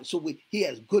 Why? So he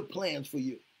has good plans for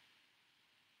you.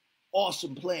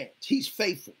 Awesome plans. He's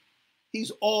faithful.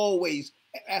 He's always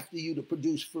after you to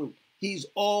produce fruit. He's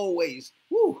always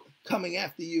coming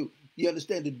after you. You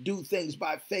understand, to do things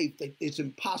by faith that it's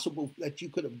impossible that you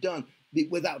could have done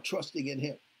without trusting in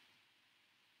him.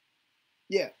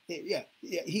 Yeah.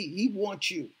 He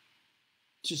wants you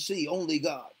to see only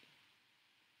God.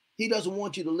 He doesn't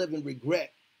want you to live in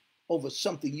regret over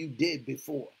something you did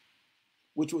before,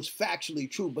 which was factually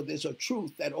true, but there's a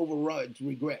truth that overrides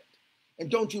regret. And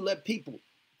don't you let people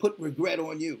put regret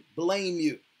on you, blame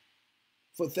you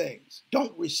for things.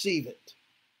 Don't receive it.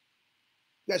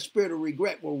 That spirit of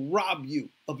regret will rob you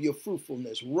of your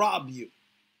fruitfulness, rob you.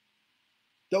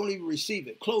 Don't even receive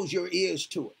it. Close your ears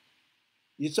to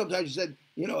it. Sometimes you said,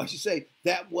 I should say,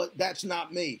 that's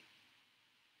not me.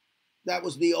 That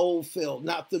was the old Phil,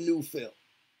 not the new Phil.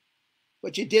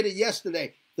 But you did it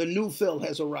yesterday. The new Phil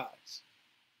has arisen.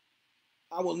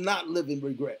 I will not live in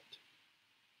regret.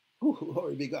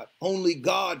 Glory be God. Only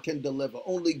God can deliver.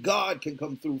 Only God can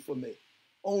come through for me.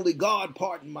 Only God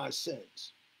pardon my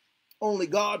sins. Only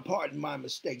God pardon my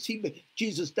mistakes.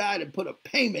 Jesus died and put a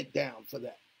payment down for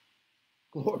that.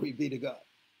 Glory be to God.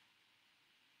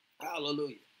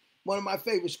 Hallelujah. One of my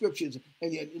favorite scriptures,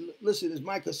 and listen, is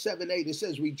Micah 7:8. It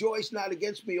says, rejoice not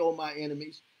against me, O my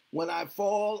enemies. When I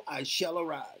fall, I shall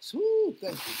arise. Woo,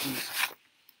 thank you, Jesus.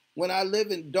 When I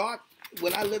live in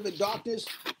darkness,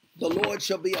 the Lord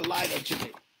shall be a light unto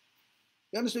me.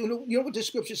 You understand? You know what the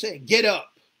scripture is saying? Get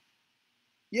up.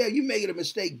 Yeah, you made a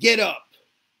mistake. Get up.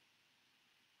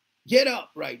 Get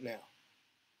up right now.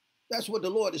 That's what the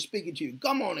Lord is speaking to you.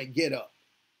 Come on and get up.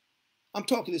 I'm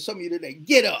talking to some of you today.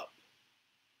 Get up.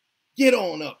 Get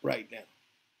on up right now.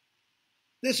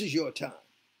 This is your time.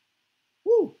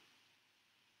 Woo.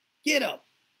 Get up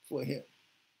for him.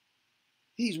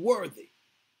 He's worthy.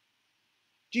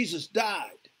 Jesus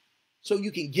died so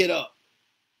you can get up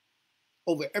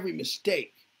over every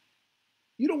mistake.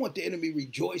 You don't want the enemy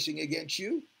rejoicing against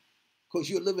you because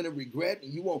you're living in regret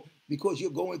and you won't, because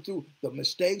you're going through the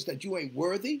mistakes that you ain't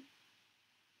worthy.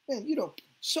 And you know,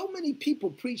 so many people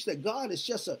preach that God is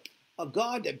just a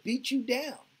God that beats you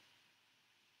down,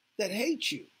 that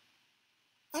hates you.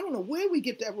 I don't know where we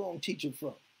get that wrong teaching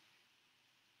from.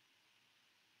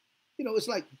 You know, it's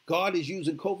like God is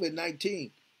using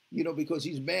COVID-19, you know, because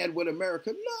he's mad with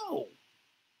America. No.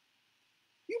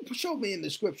 You show me in the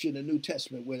scripture in the New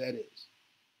Testament where that is.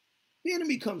 The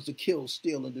enemy comes to kill,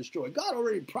 steal, and destroy. God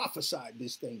already prophesied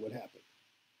this thing would happen.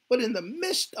 But in the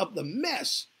midst of the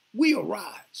mess, we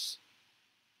arise.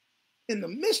 In the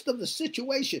midst of the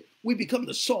situation, we become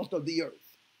the salt of the earth.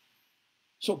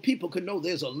 So people can know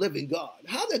there's a living God.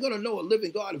 How are they going to know a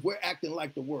living God if we're acting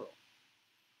like the world?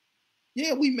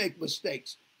 Yeah, we make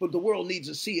mistakes, but the world needs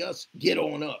to see us get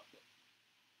on up.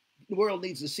 The world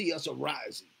needs to see us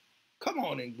arising. Come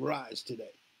on and rise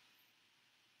today.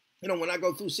 You know, when I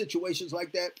go through situations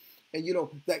like that, and you know,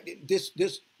 that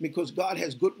this because God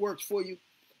has good works for you.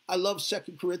 I love 2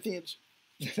 Corinthians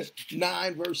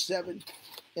 9, verse 7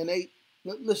 and 8.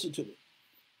 Listen to me.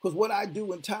 Because what I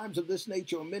do in times of this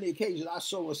nature, on many occasions, I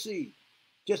sow a seed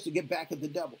just to get back at the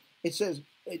devil. It says,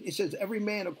 every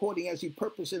man according as he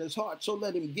purpose in his heart, so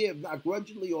let him give, not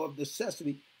grudgingly or of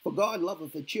necessity, for God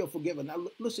loveth a cheerful giver. Now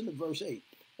listen to verse 8.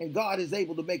 And God is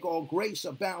able to make all grace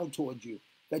abound toward you,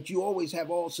 that you always have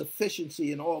all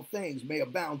sufficiency in all things, may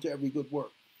abound to every good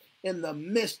work. In the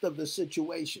midst of the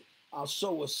situation, I'll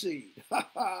sow a seed.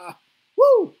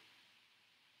 Woo!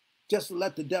 Just to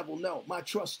let the devil know my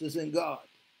trust is in God.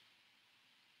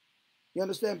 You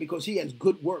understand? Because he has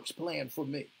good works planned for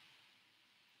me.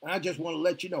 And I just want to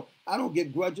let you know, I don't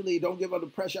give grudgingly, don't give under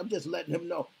pressure. I'm just letting him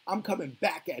know I'm coming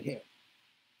back at him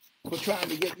for trying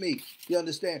to get me, you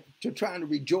understand, to trying to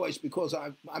rejoice because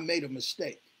I made a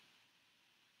mistake.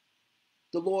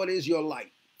 The Lord is your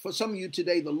light. For some of you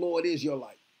today, the Lord is your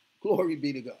light. Glory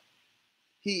be to God.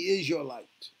 He is your light.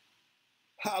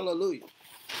 Hallelujah.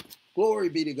 Glory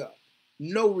be to God.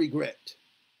 No regret.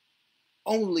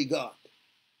 Only God.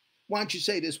 Why don't you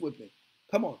say this with me?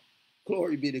 Come on.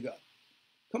 Glory be to God.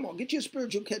 Come on. Get your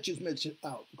spiritual catcher's mitts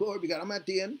out. Glory be to God. I'm at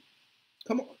the end.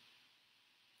 Come on.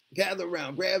 Gather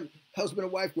around. Grab husband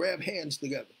and wife. Grab hands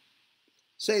together.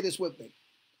 Say this with me.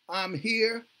 I'm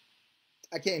here.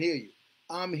 I can't hear you.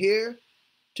 I'm here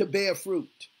to bear fruit.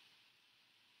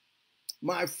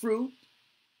 My fruit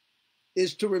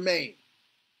is to remain.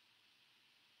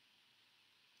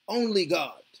 Only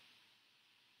God.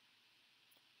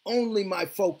 Only my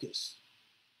focus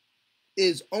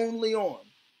is only on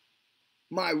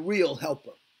my real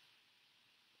helper,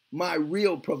 my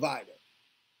real provider.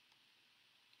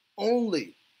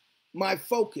 Only my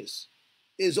focus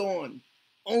is on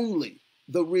only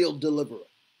the real deliverer.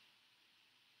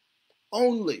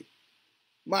 Only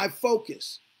my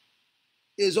focus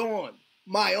is on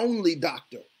my only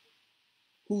doctor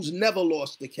who's never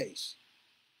lost the case.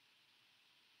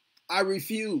 I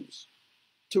refuse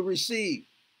to receive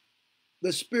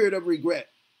the spirit of regret,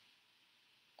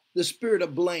 the spirit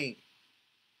of blame,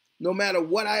 no matter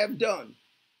what I have done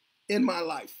in my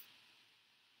life.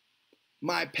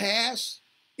 My past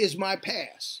is my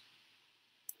past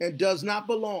and does not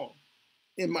belong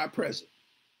in my present.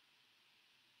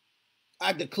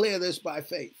 I declare this by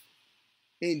faith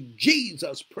in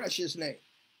Jesus' precious name.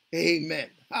 Amen.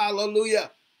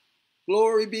 Hallelujah.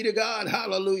 Glory be to God.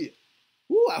 Hallelujah.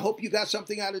 Woo, I hope you got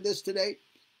something out of this today.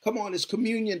 Come on, it's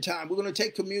communion time. We're going to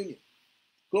take communion.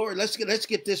 Glory, let's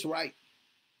get this right.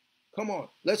 Come on,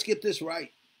 let's get this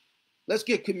right. Let's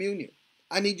get communion.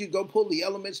 I need you to go pull the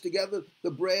elements together,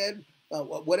 the bread,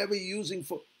 whatever you're using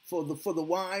for the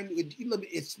wine.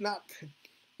 It's not,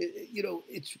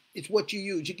 it's what you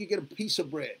use. You can get a piece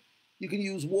of bread. You can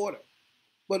use water.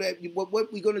 But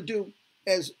what we're going to do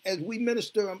as we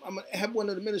minister, I'm going to have one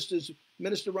of the ministers,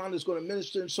 Minister Rhonda is going to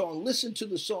minister in song. Listen to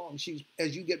the song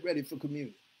as you get ready for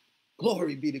communion.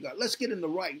 Glory be to God. Let's get in the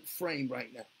right frame right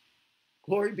now.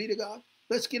 Glory be to God.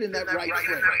 Let's get in that right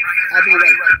frame. I'll be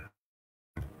right back.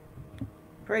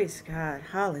 Praise God.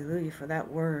 Hallelujah for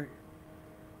that word.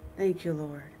 Thank you,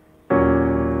 Lord.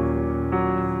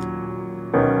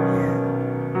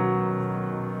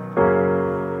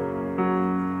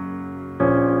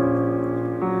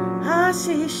 I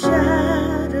see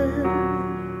shattered,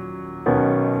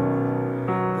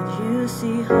 but you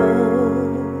see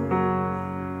whole.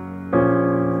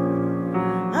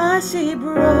 I see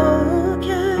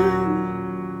broken,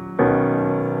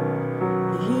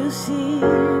 but you see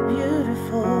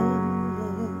beautiful.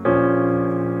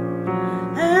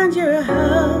 And you're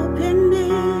helping me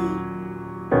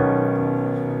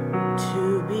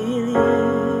to believe.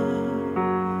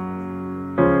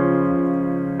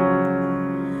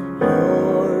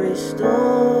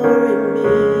 Restoring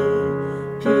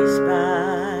me piece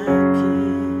by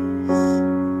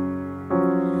piece.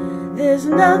 There's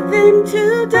nothing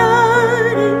too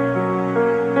dirty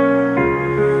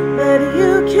that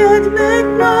you can't make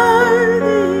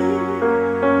worthy.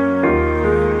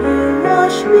 You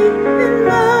wash me in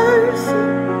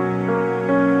mercy.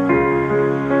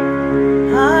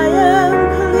 I am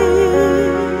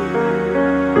clean.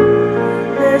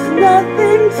 There's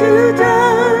nothing too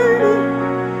dirty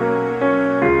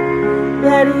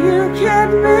that you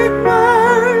can't make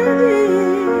worthy.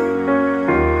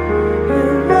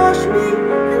 You wash me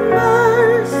in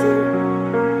mercy.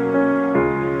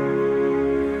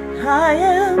 I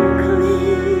am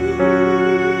clean.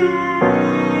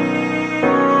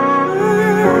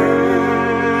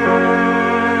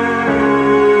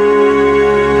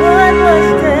 What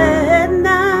was dead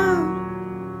now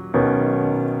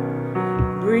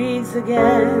breathes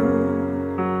again.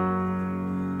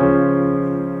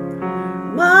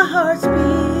 My heart's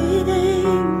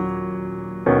beating,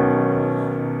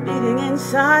 beating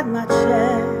inside my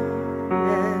chest.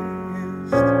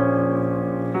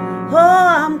 Oh,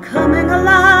 I'm coming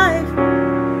alive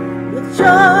with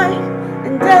joy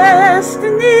and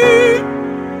destiny.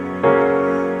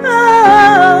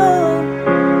 Oh,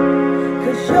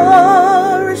 'cause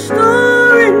you're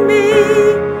restoring me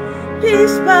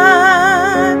piece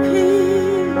by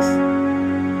piece.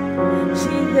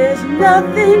 See, there's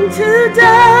nothing too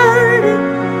dirty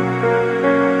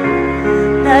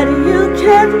that you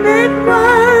can't make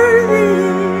worthy.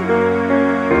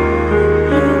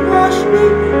 You wash me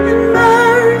in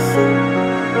mercy.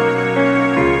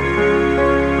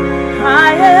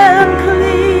 I am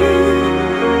clean.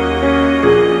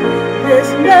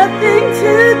 There's nothing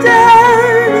too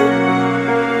dirty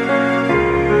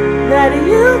that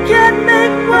you can't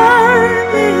make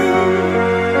worthy.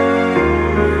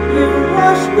 You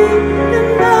wash me in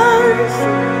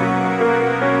mercy.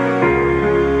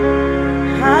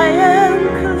 I am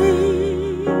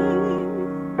clean.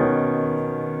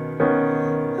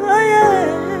 Oh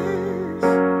yes,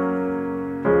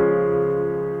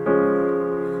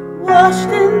 washed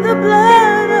in the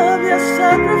blood of your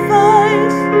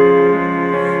sacrifice.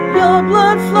 Your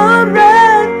blood flowed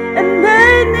red and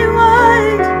made me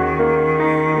white.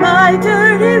 My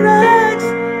dirty rags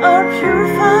are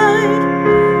purified.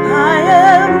 I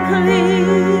am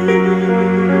clean.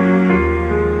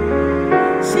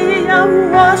 See,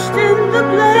 I'm washed in the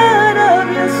blood of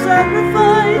your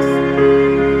sacrifice.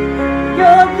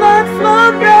 Your blood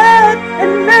flowed red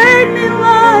and made me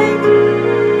white.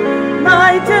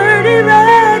 My dirty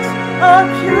rags are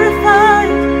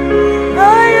purified.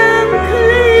 I am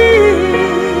clean.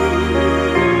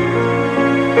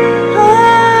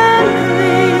 I'm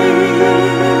clean.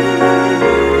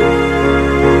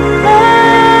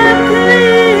 I'm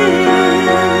clean.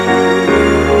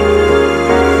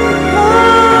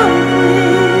 I'm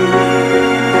clean.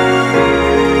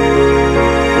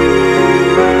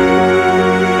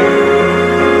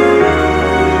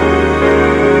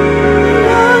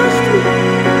 Washed me,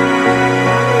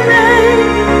 made me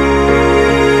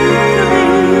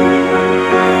clean.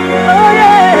 Oh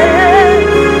yes,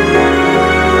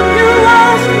 you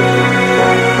washed me,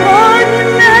 Lord, you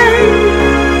made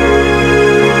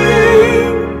me clean,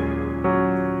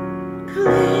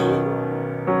 clean.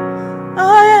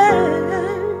 Oh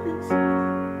yes,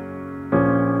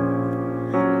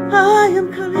 I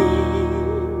am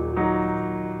clean.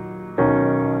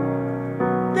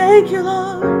 Thank you,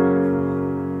 Lord.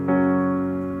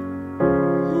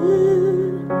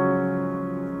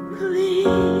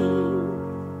 Clean.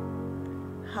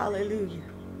 Hallelujah.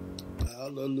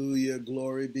 Hallelujah.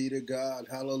 Glory be to God.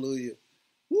 Hallelujah.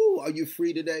 Woo, are you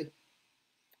free today?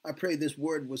 I pray this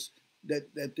word was that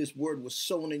this word was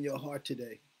sown in your heart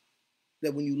today.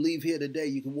 That when you leave here today,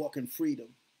 you can walk in freedom,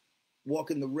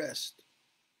 walk in the rest,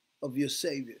 of your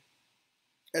Savior.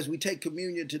 As we take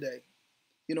communion today,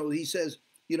 he says,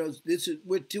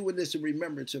 we're doing this in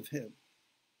remembrance of him.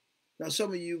 Now, some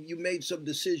of you made some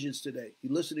decisions today.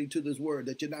 You're listening to this word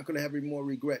that you're not going to have any more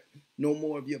regret, no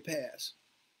more of your past.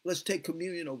 Let's take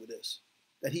communion over this,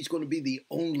 that he's going to be the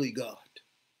only God,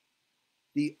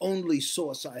 the only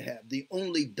source I have, the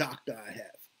only doctor I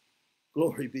have.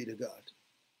 Glory be to God.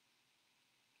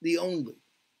 The only.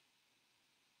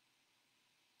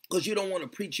 Because you don't want a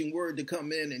preaching word to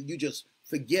come in and you just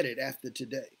forget it after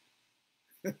today.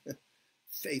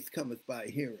 Faith cometh by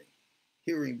hearing,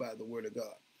 hearing by the word of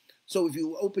God. So if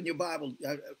you open your Bible,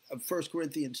 1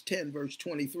 Corinthians 10, verse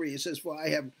 23, it says, for I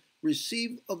have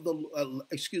received of the,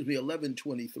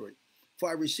 11:23. For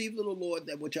I received of the Lord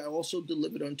that which I also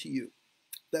delivered unto you,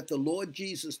 that the Lord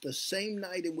Jesus, the same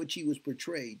night in which he was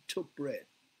betrayed, took bread.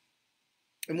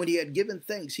 And when he had given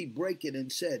thanks, he brake it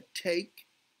and said, take,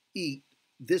 eat,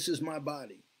 this is my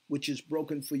body, which is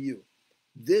broken for you.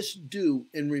 This do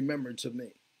in remembrance of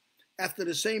me. After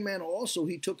the same manner also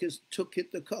he took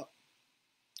the cup,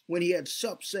 when he had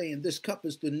supped, saying, this cup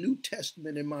is the New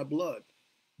Testament in my blood.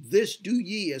 This do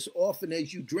ye as often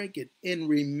as you drink it in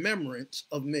remembrance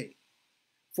of me.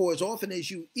 For as often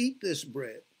as you eat this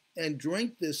bread and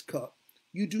drink this cup,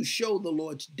 you do show the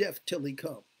Lord's death till he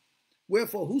come.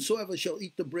 Wherefore whosoever shall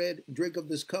eat the bread and drink of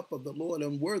this cup of the Lord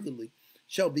unworthily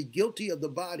shall be guilty of the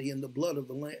body and the blood of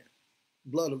the Lamb,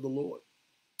 blood of the Lord.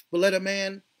 But let a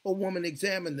man or woman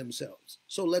examine themselves.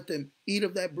 So let them eat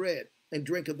of that bread and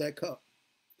drink of that cup.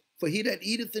 For he that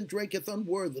eateth and drinketh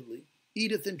unworthily,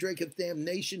 eateth and drinketh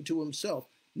damnation to himself,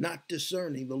 not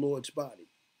discerning the Lord's body.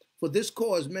 For this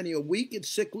cause many are weak and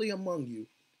sickly among you,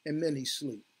 and many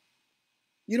sleep.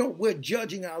 We're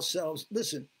judging ourselves.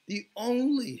 Listen, the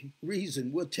only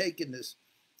reason we're taking this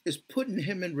is putting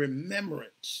him in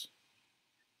remembrance.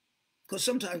 Because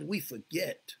sometimes we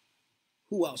forget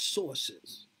who our source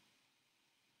is,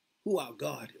 who our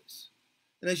God is.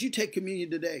 And as you take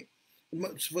communion today,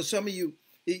 for some of you,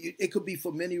 it could be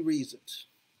for many reasons.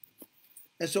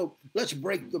 And so let's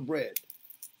break the bread.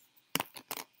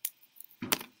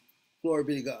 Glory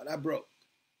be to God. I broke.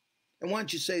 And why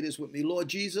don't you say this with me? Lord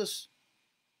Jesus,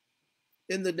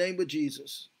 in the name of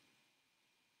Jesus,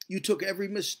 you took every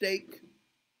mistake,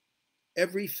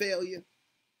 every failure,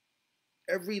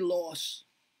 every loss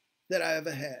that I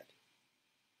ever had.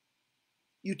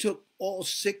 You took all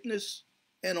sickness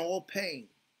and all pain,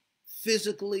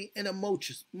 physically and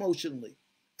emotionally,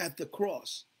 at the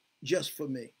cross just for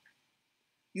me.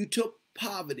 You took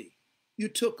poverty, you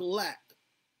took lack,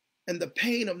 and the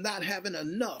pain of not having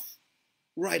enough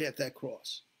right at that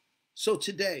cross. So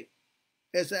today,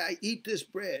 as I eat this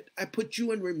bread, I put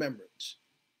you in remembrance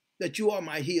that you are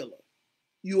my healer,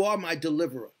 you are my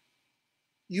deliverer,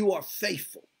 you are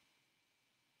faithful,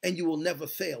 and you will never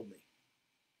fail me.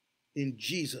 In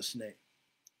Jesus' name,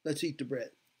 let's eat the bread.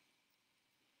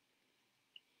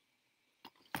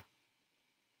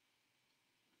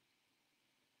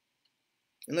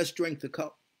 And let's drink the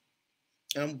cup.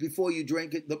 And before you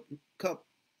drink it, the cup,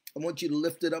 I want you to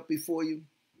lift it up before you.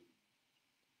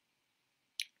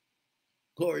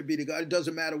 Glory be to God. It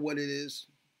doesn't matter what it is.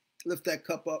 Lift that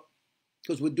cup up,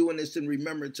 because we're doing this in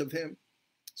remembrance of him.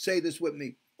 Say this with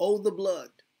me. Oh, the blood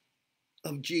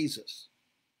of Jesus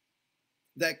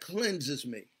that cleanses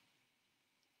me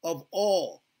of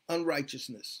all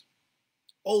unrighteousness.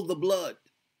 Oh, the blood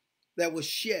that was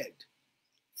shed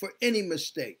for any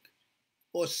mistake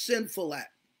or sinful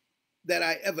act that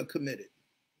I ever committed.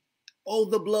 Oh,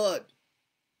 the blood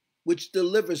which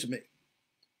delivers me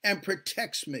and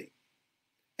protects me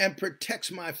and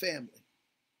protects my family.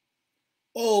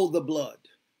 Oh, the blood.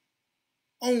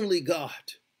 Only God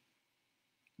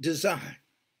designed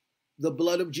the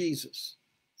blood of Jesus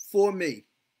for me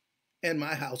and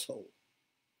my household.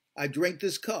 I drink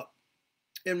this cup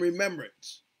in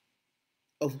remembrance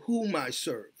of whom I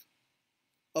serve,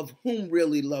 of whom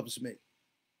really loves me,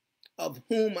 of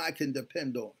whom I can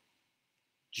depend on,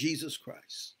 Jesus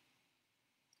Christ.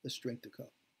 Let's drink the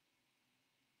cup.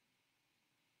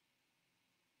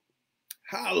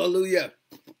 Hallelujah.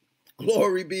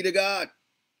 Glory be to God.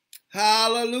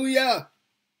 Hallelujah.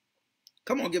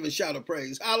 Come on, give a shout of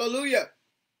praise. Hallelujah.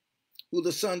 Who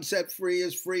the Son set free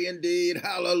is free indeed.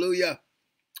 Hallelujah.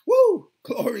 Woo.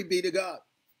 Glory be to God.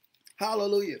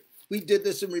 Hallelujah. We did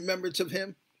this in remembrance of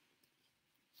him.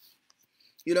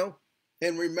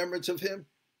 In remembrance of him.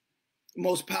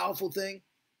 Most powerful thing.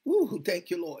 Woo. Thank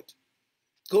you, Lord.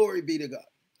 Glory be to God.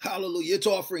 Hallelujah. It's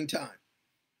offering time.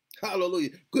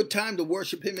 Hallelujah. Good time to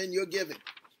worship him in your giving.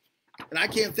 And I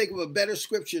can't think of a better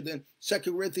scripture than 2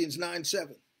 Corinthians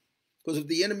 9:7. Because if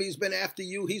the enemy's been after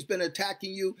you, he's been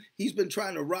attacking you, he's been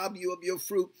trying to rob you of your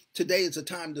fruit, today is a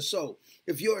time to sow.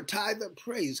 If you're a tither,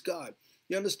 praise God.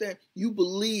 You understand? You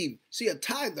believe. See, a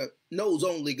tither knows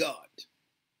only God.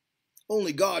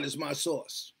 Only God is my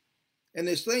source. And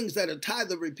there's things that a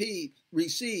tither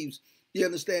receives, you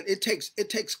understand? It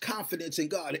takes confidence in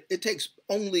God. It takes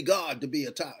only God to be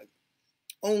a tither.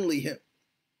 Only him.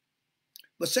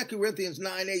 But 2 Corinthians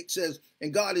 9:8 says,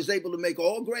 and God is able to make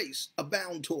all grace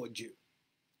abound toward you,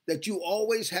 that you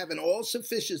always having all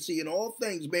sufficiency in all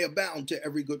things may abound to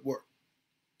every good work.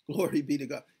 Glory be to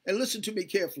God. And listen to me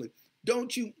carefully.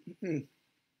 Don't you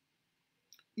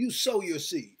sow your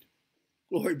seed.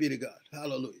 Glory be to God.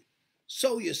 Hallelujah.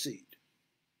 Sow your seed.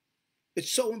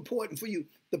 It's so important for you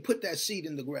to put that seed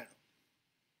in the ground.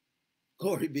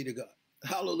 Glory be to God.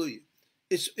 Hallelujah.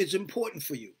 It's important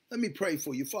for you. Let me pray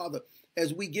for you. Father,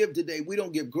 as we give today, we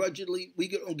don't give grudgingly. We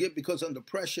don't give because under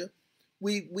pressure.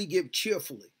 We give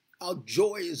cheerfully. Our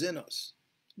joy is in us.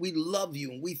 We love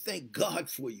you and we thank God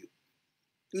for you.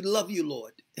 We love you,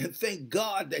 Lord, and thank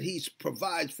God that he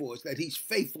provides for us, that he's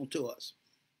faithful to us.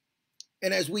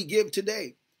 And as we give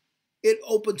today, it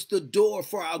opens the door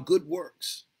for our good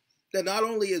works. That not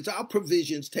only is our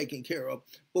provisions taken care of,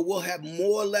 but we'll have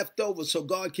more left over so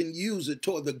God can use it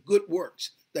toward the good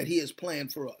works that he has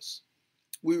planned for us.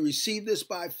 We receive this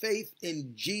by faith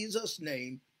in Jesus'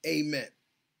 name. Amen.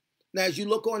 Now, as you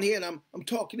look on here, and I'm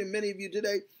talking to many of you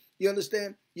today, you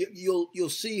understand? You'll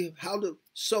see how to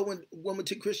sow in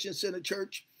Wilmington Christian Center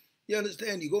Church. You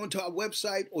understand? You go into our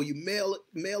website or you mail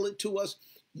it to us.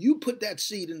 You put that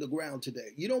seed in the ground today.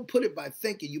 You don't put it by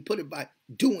thinking. You put it by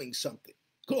doing something.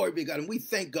 Glory be to God. And we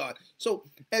thank God. So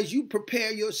as you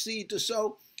prepare your seed to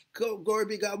sow, glory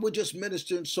be to God, we're just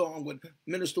ministering song with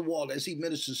Minister Walter as he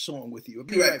ministers song with you.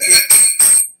 Be right back.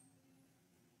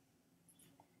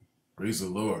 Praise the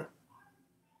Lord.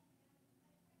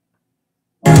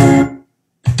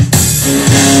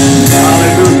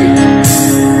 Hallelujah.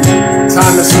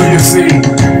 Time to sow your seed.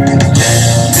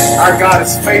 Our God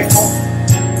is faithful.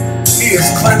 He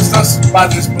has cleansed us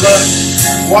by his blood,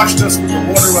 washed us with the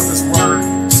water of his word.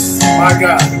 My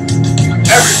God.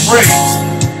 Every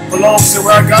praise belongs to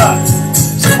our God.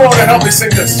 So come on and help me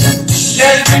sing this.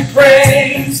 Every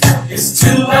praise is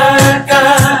to our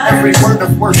God. Every word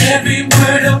of worship. Every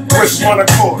word of worship. With one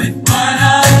accord. With one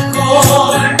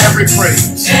accord. Every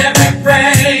praise. Every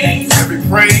praise. Every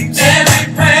praise.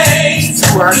 Every praise to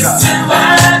our God. To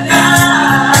our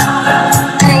God.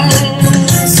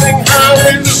 Sing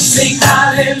hallelujah. Sing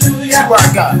hallelujah. To our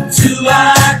God. To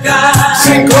our God.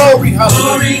 Sing glory, hallelujah.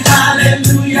 Glory,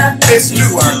 hallelujah. It's to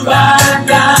our God.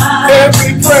 God.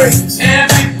 Every praise.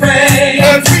 Every praise.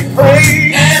 Every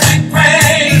praise. Every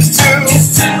praise. Is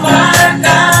to our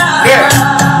God. Yeah.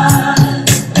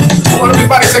 I want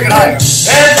everybody to take it higher.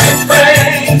 Every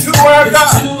praise. To our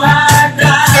God. To our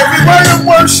God. Every word of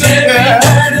worship. Every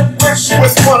word of worship.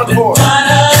 With one accord. One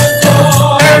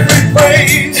accord. Every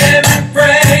praise. Every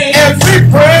praise. Every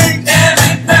praise.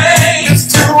 Every praise. Is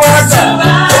to our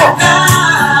God. Come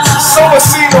on. Sow a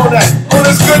seed on that. On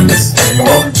his goodness. Come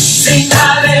on. Sing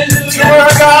hallelujah. To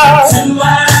our God. To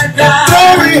our God.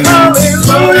 Glory, hallelujah.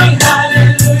 Glory,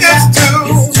 hallelujah. It's to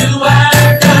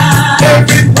our God.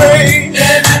 Every praise.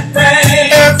 Every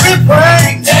praise. Every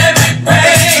praise. Every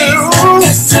praise.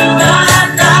 Is to our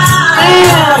God.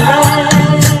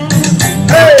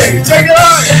 Hey, take it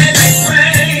on. Every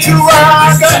praise. To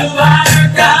our God. To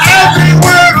our God. Every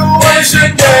word of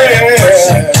worship.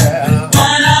 Yeah.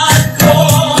 One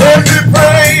accord. Every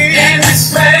praise. Every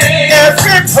praise.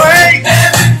 Every praise.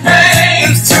 Every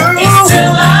praise. Is to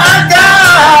our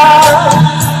God.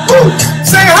 Woo.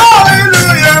 Say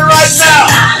hallelujah right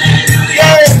now. Hallelujah.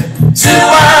 Yeah. To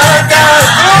our God.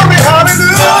 Glory,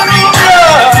 hallelujah.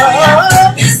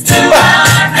 Is to our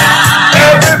God.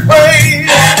 Every praise.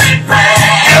 Every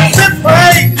praise. Every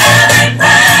praise. Every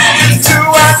praise. Is to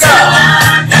our God.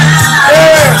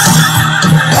 Yes.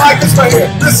 I like this right here.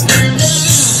 Listen.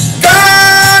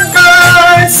 God,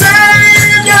 my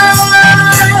Savior.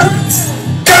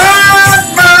 God,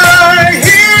 my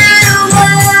healer.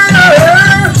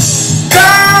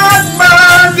 God,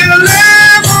 my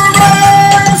deliverer.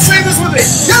 Sing this with me.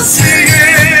 Yes, he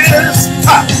is.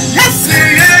 Yes, he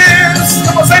is.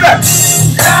 Come on, say that.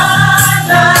 God,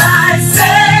 my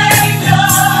Savior.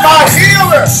 My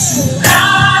healer.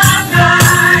 God,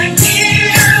 my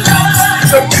healer.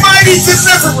 He's a mighty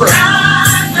deliverer.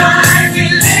 God, my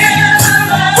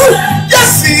deliverer. Woo.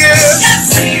 Yes, he is.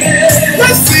 Yes, he is.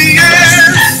 Yes, he is.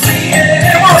 Yes, he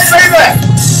is. Come on, say that.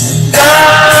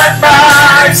 God,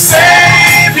 my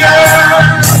Savior.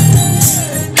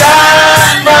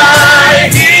 God, my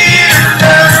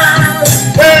healer.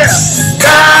 Yeah.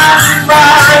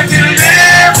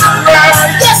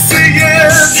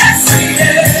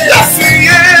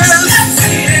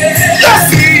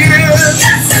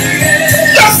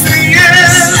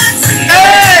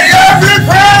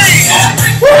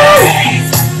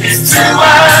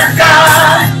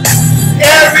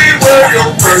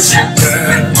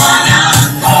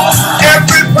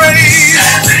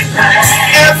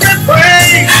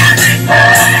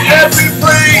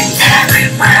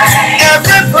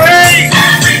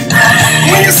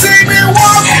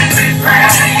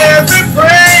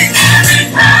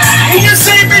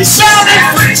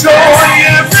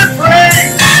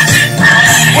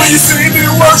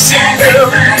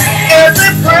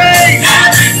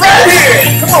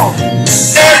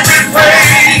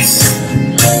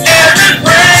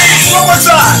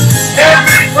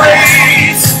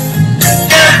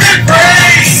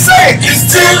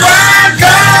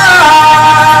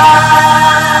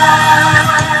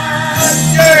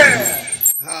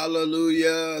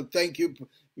 Hallelujah. Thank you,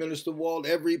 Minister Walt.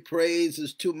 Every praise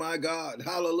is to my God.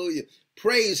 Hallelujah.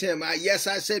 Praise him. Yes,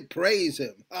 I said praise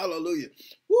him. Hallelujah.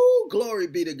 Woo, glory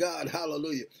be to God.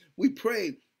 Hallelujah. We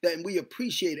pray that we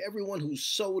appreciate everyone who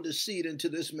sowed a seed into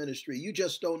this ministry. You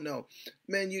just don't know.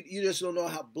 Man, you just don't know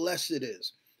how blessed it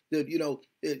is that,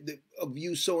 of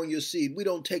you sowing your seed. We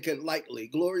don't take it lightly.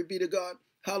 Glory be to God.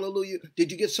 Hallelujah.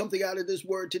 Did you get something out of this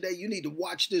word today? You need to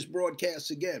watch this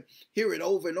broadcast again. Hear it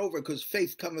over and over, because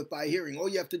faith cometh by hearing. All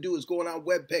you have to do is go on our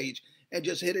webpage and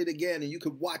just hit it again, and you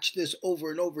could watch this over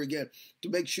and over again to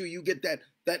make sure you get that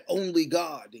only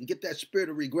God and get that spirit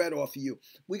of regret off of you.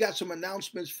 We got some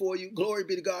announcements for you. Glory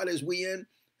be to God as we end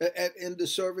the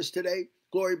service today.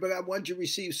 Glory be to God. Why don't you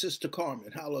receive Sister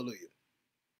Carmen? Hallelujah.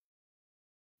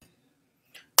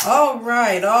 All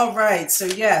right. So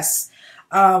yes,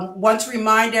 want to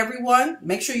remind everyone,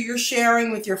 make sure you're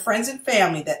sharing with your friends and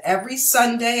family that every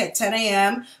Sunday at 10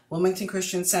 a.m., Wilmington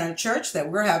Christian Center Church,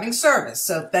 that we're having service.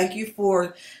 So thank you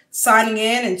for signing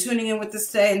in and tuning in with us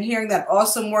today and hearing that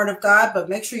awesome word of God. But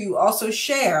make sure you also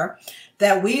share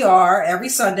that we are every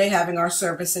Sunday having our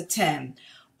service at 10.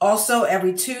 Also,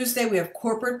 every Tuesday, we have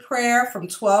corporate prayer from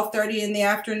 12:30 in the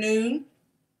afternoon.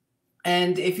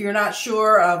 And if you're not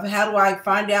sure of how do I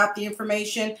find out the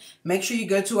information, make sure you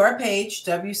go to our page,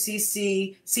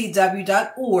 wcccw.org,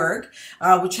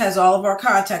 which has all of our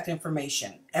contact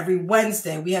information. Every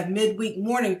Wednesday, we have midweek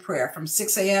morning prayer from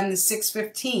 6 a.m. to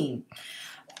 6:15.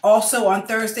 Also, on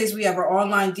Thursdays, we have our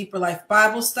online Deeper Life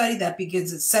Bible study that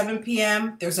begins at 7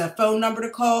 p.m. There's a phone number to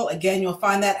call. Again, you'll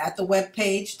find that at the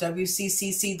webpage,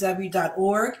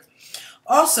 wcccw.org.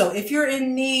 Also, if you're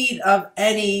in need of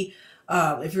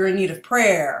if you're in need of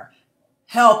prayer,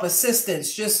 help,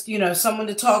 assistance, just, someone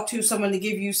to talk to, someone to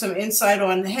give you some insight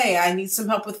on, hey, I need some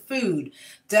help with food.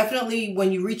 Definitely,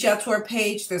 when you reach out to our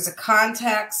page, there's a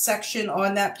contact section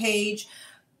on that page.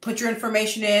 Put your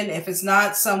information in. If it's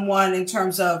not someone in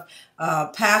terms of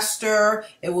pastor,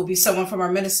 it will be someone from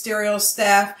our ministerial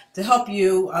staff to help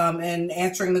you in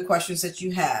answering the questions that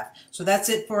you have. So that's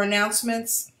it for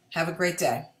announcements. Have a great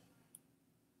day.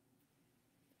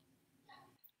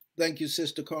 Thank you,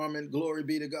 Sister Carmen. Glory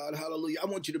be to God. Hallelujah. I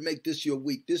want you to make this your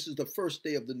week. This is the first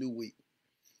day of the new week.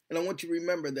 And I want you to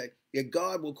remember that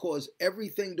God will cause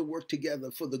everything to work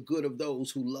together for the good of those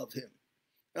who love him.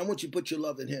 And I want you to put your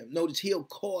love in him. Notice he'll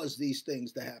cause these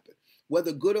things to happen.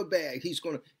 Whether good or bad, he's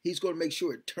going to make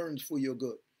sure it turns for your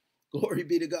good. Glory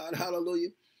be to God. Hallelujah.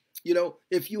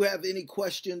 If you have any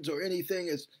questions or anything,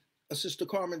 as Sister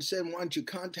Carmen said, why don't you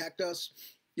contact us?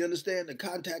 You understand? The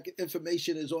contact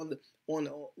information is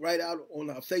right out on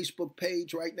our Facebook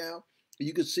page right now.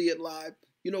 You can see it live.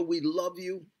 We love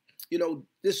you.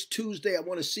 This Tuesday, I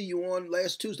want to see you on.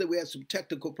 Last Tuesday, we had some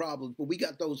technical problems, but we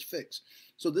got those fixed.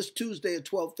 So this Tuesday at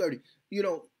 12:30,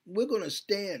 we're going to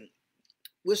stand.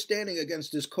 We're standing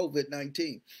against this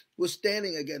COVID-19. We're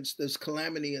standing against this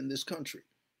calamity in this country.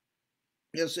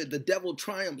 The devil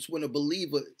triumphs when a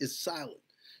believer is silent.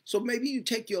 So maybe you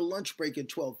take your lunch break at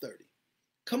 12:30.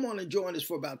 Come on and join us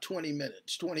for about 20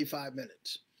 minutes, 25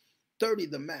 minutes, 30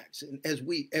 the max, and as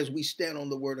we stand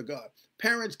on the word of God.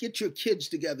 Parents, get your kids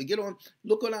together.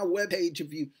 Look on our webpage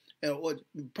or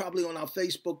probably on our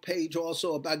Facebook page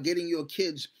also about getting your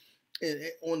kids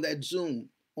on that Zoom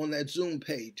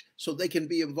page so they can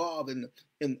be involved in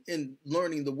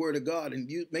learning the word of God and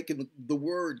making the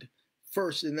word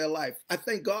first in their life. I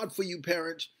thank God for you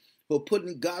parents for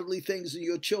putting godly things in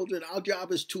your children. Our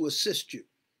job is to assist you.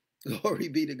 Glory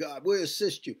be to God. We'll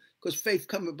assist you because faith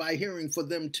cometh by hearing for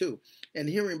them too, and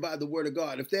hearing by the word of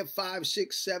God. If they're 5,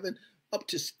 6, 7, up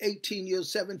to 18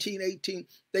 years, 17, 18,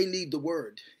 they need the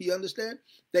word. You understand?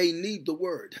 They need the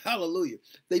word. Hallelujah.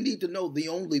 They need to know the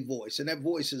only voice, and that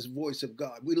voice is the voice of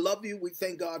God. We love you. We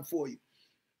thank God for you.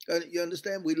 You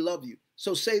understand? We love you.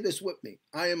 So say this with me.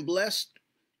 I am blessed.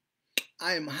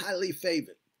 I am highly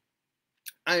favored.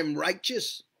 I am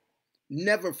righteous,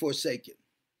 never forsaken.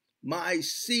 My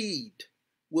seed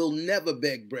will never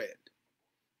beg bread.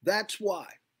 That's why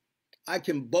I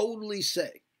can boldly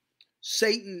say,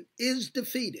 Satan is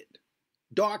defeated.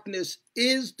 Darkness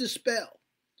is dispelled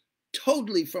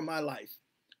totally from my life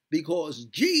because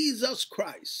Jesus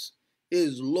Christ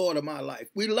is Lord of my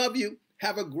life. We love you.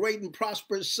 Have a great and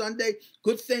prosperous Sunday.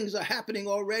 Good things are happening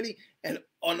already and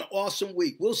an awesome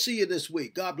week. We'll see you this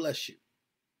week. God bless you.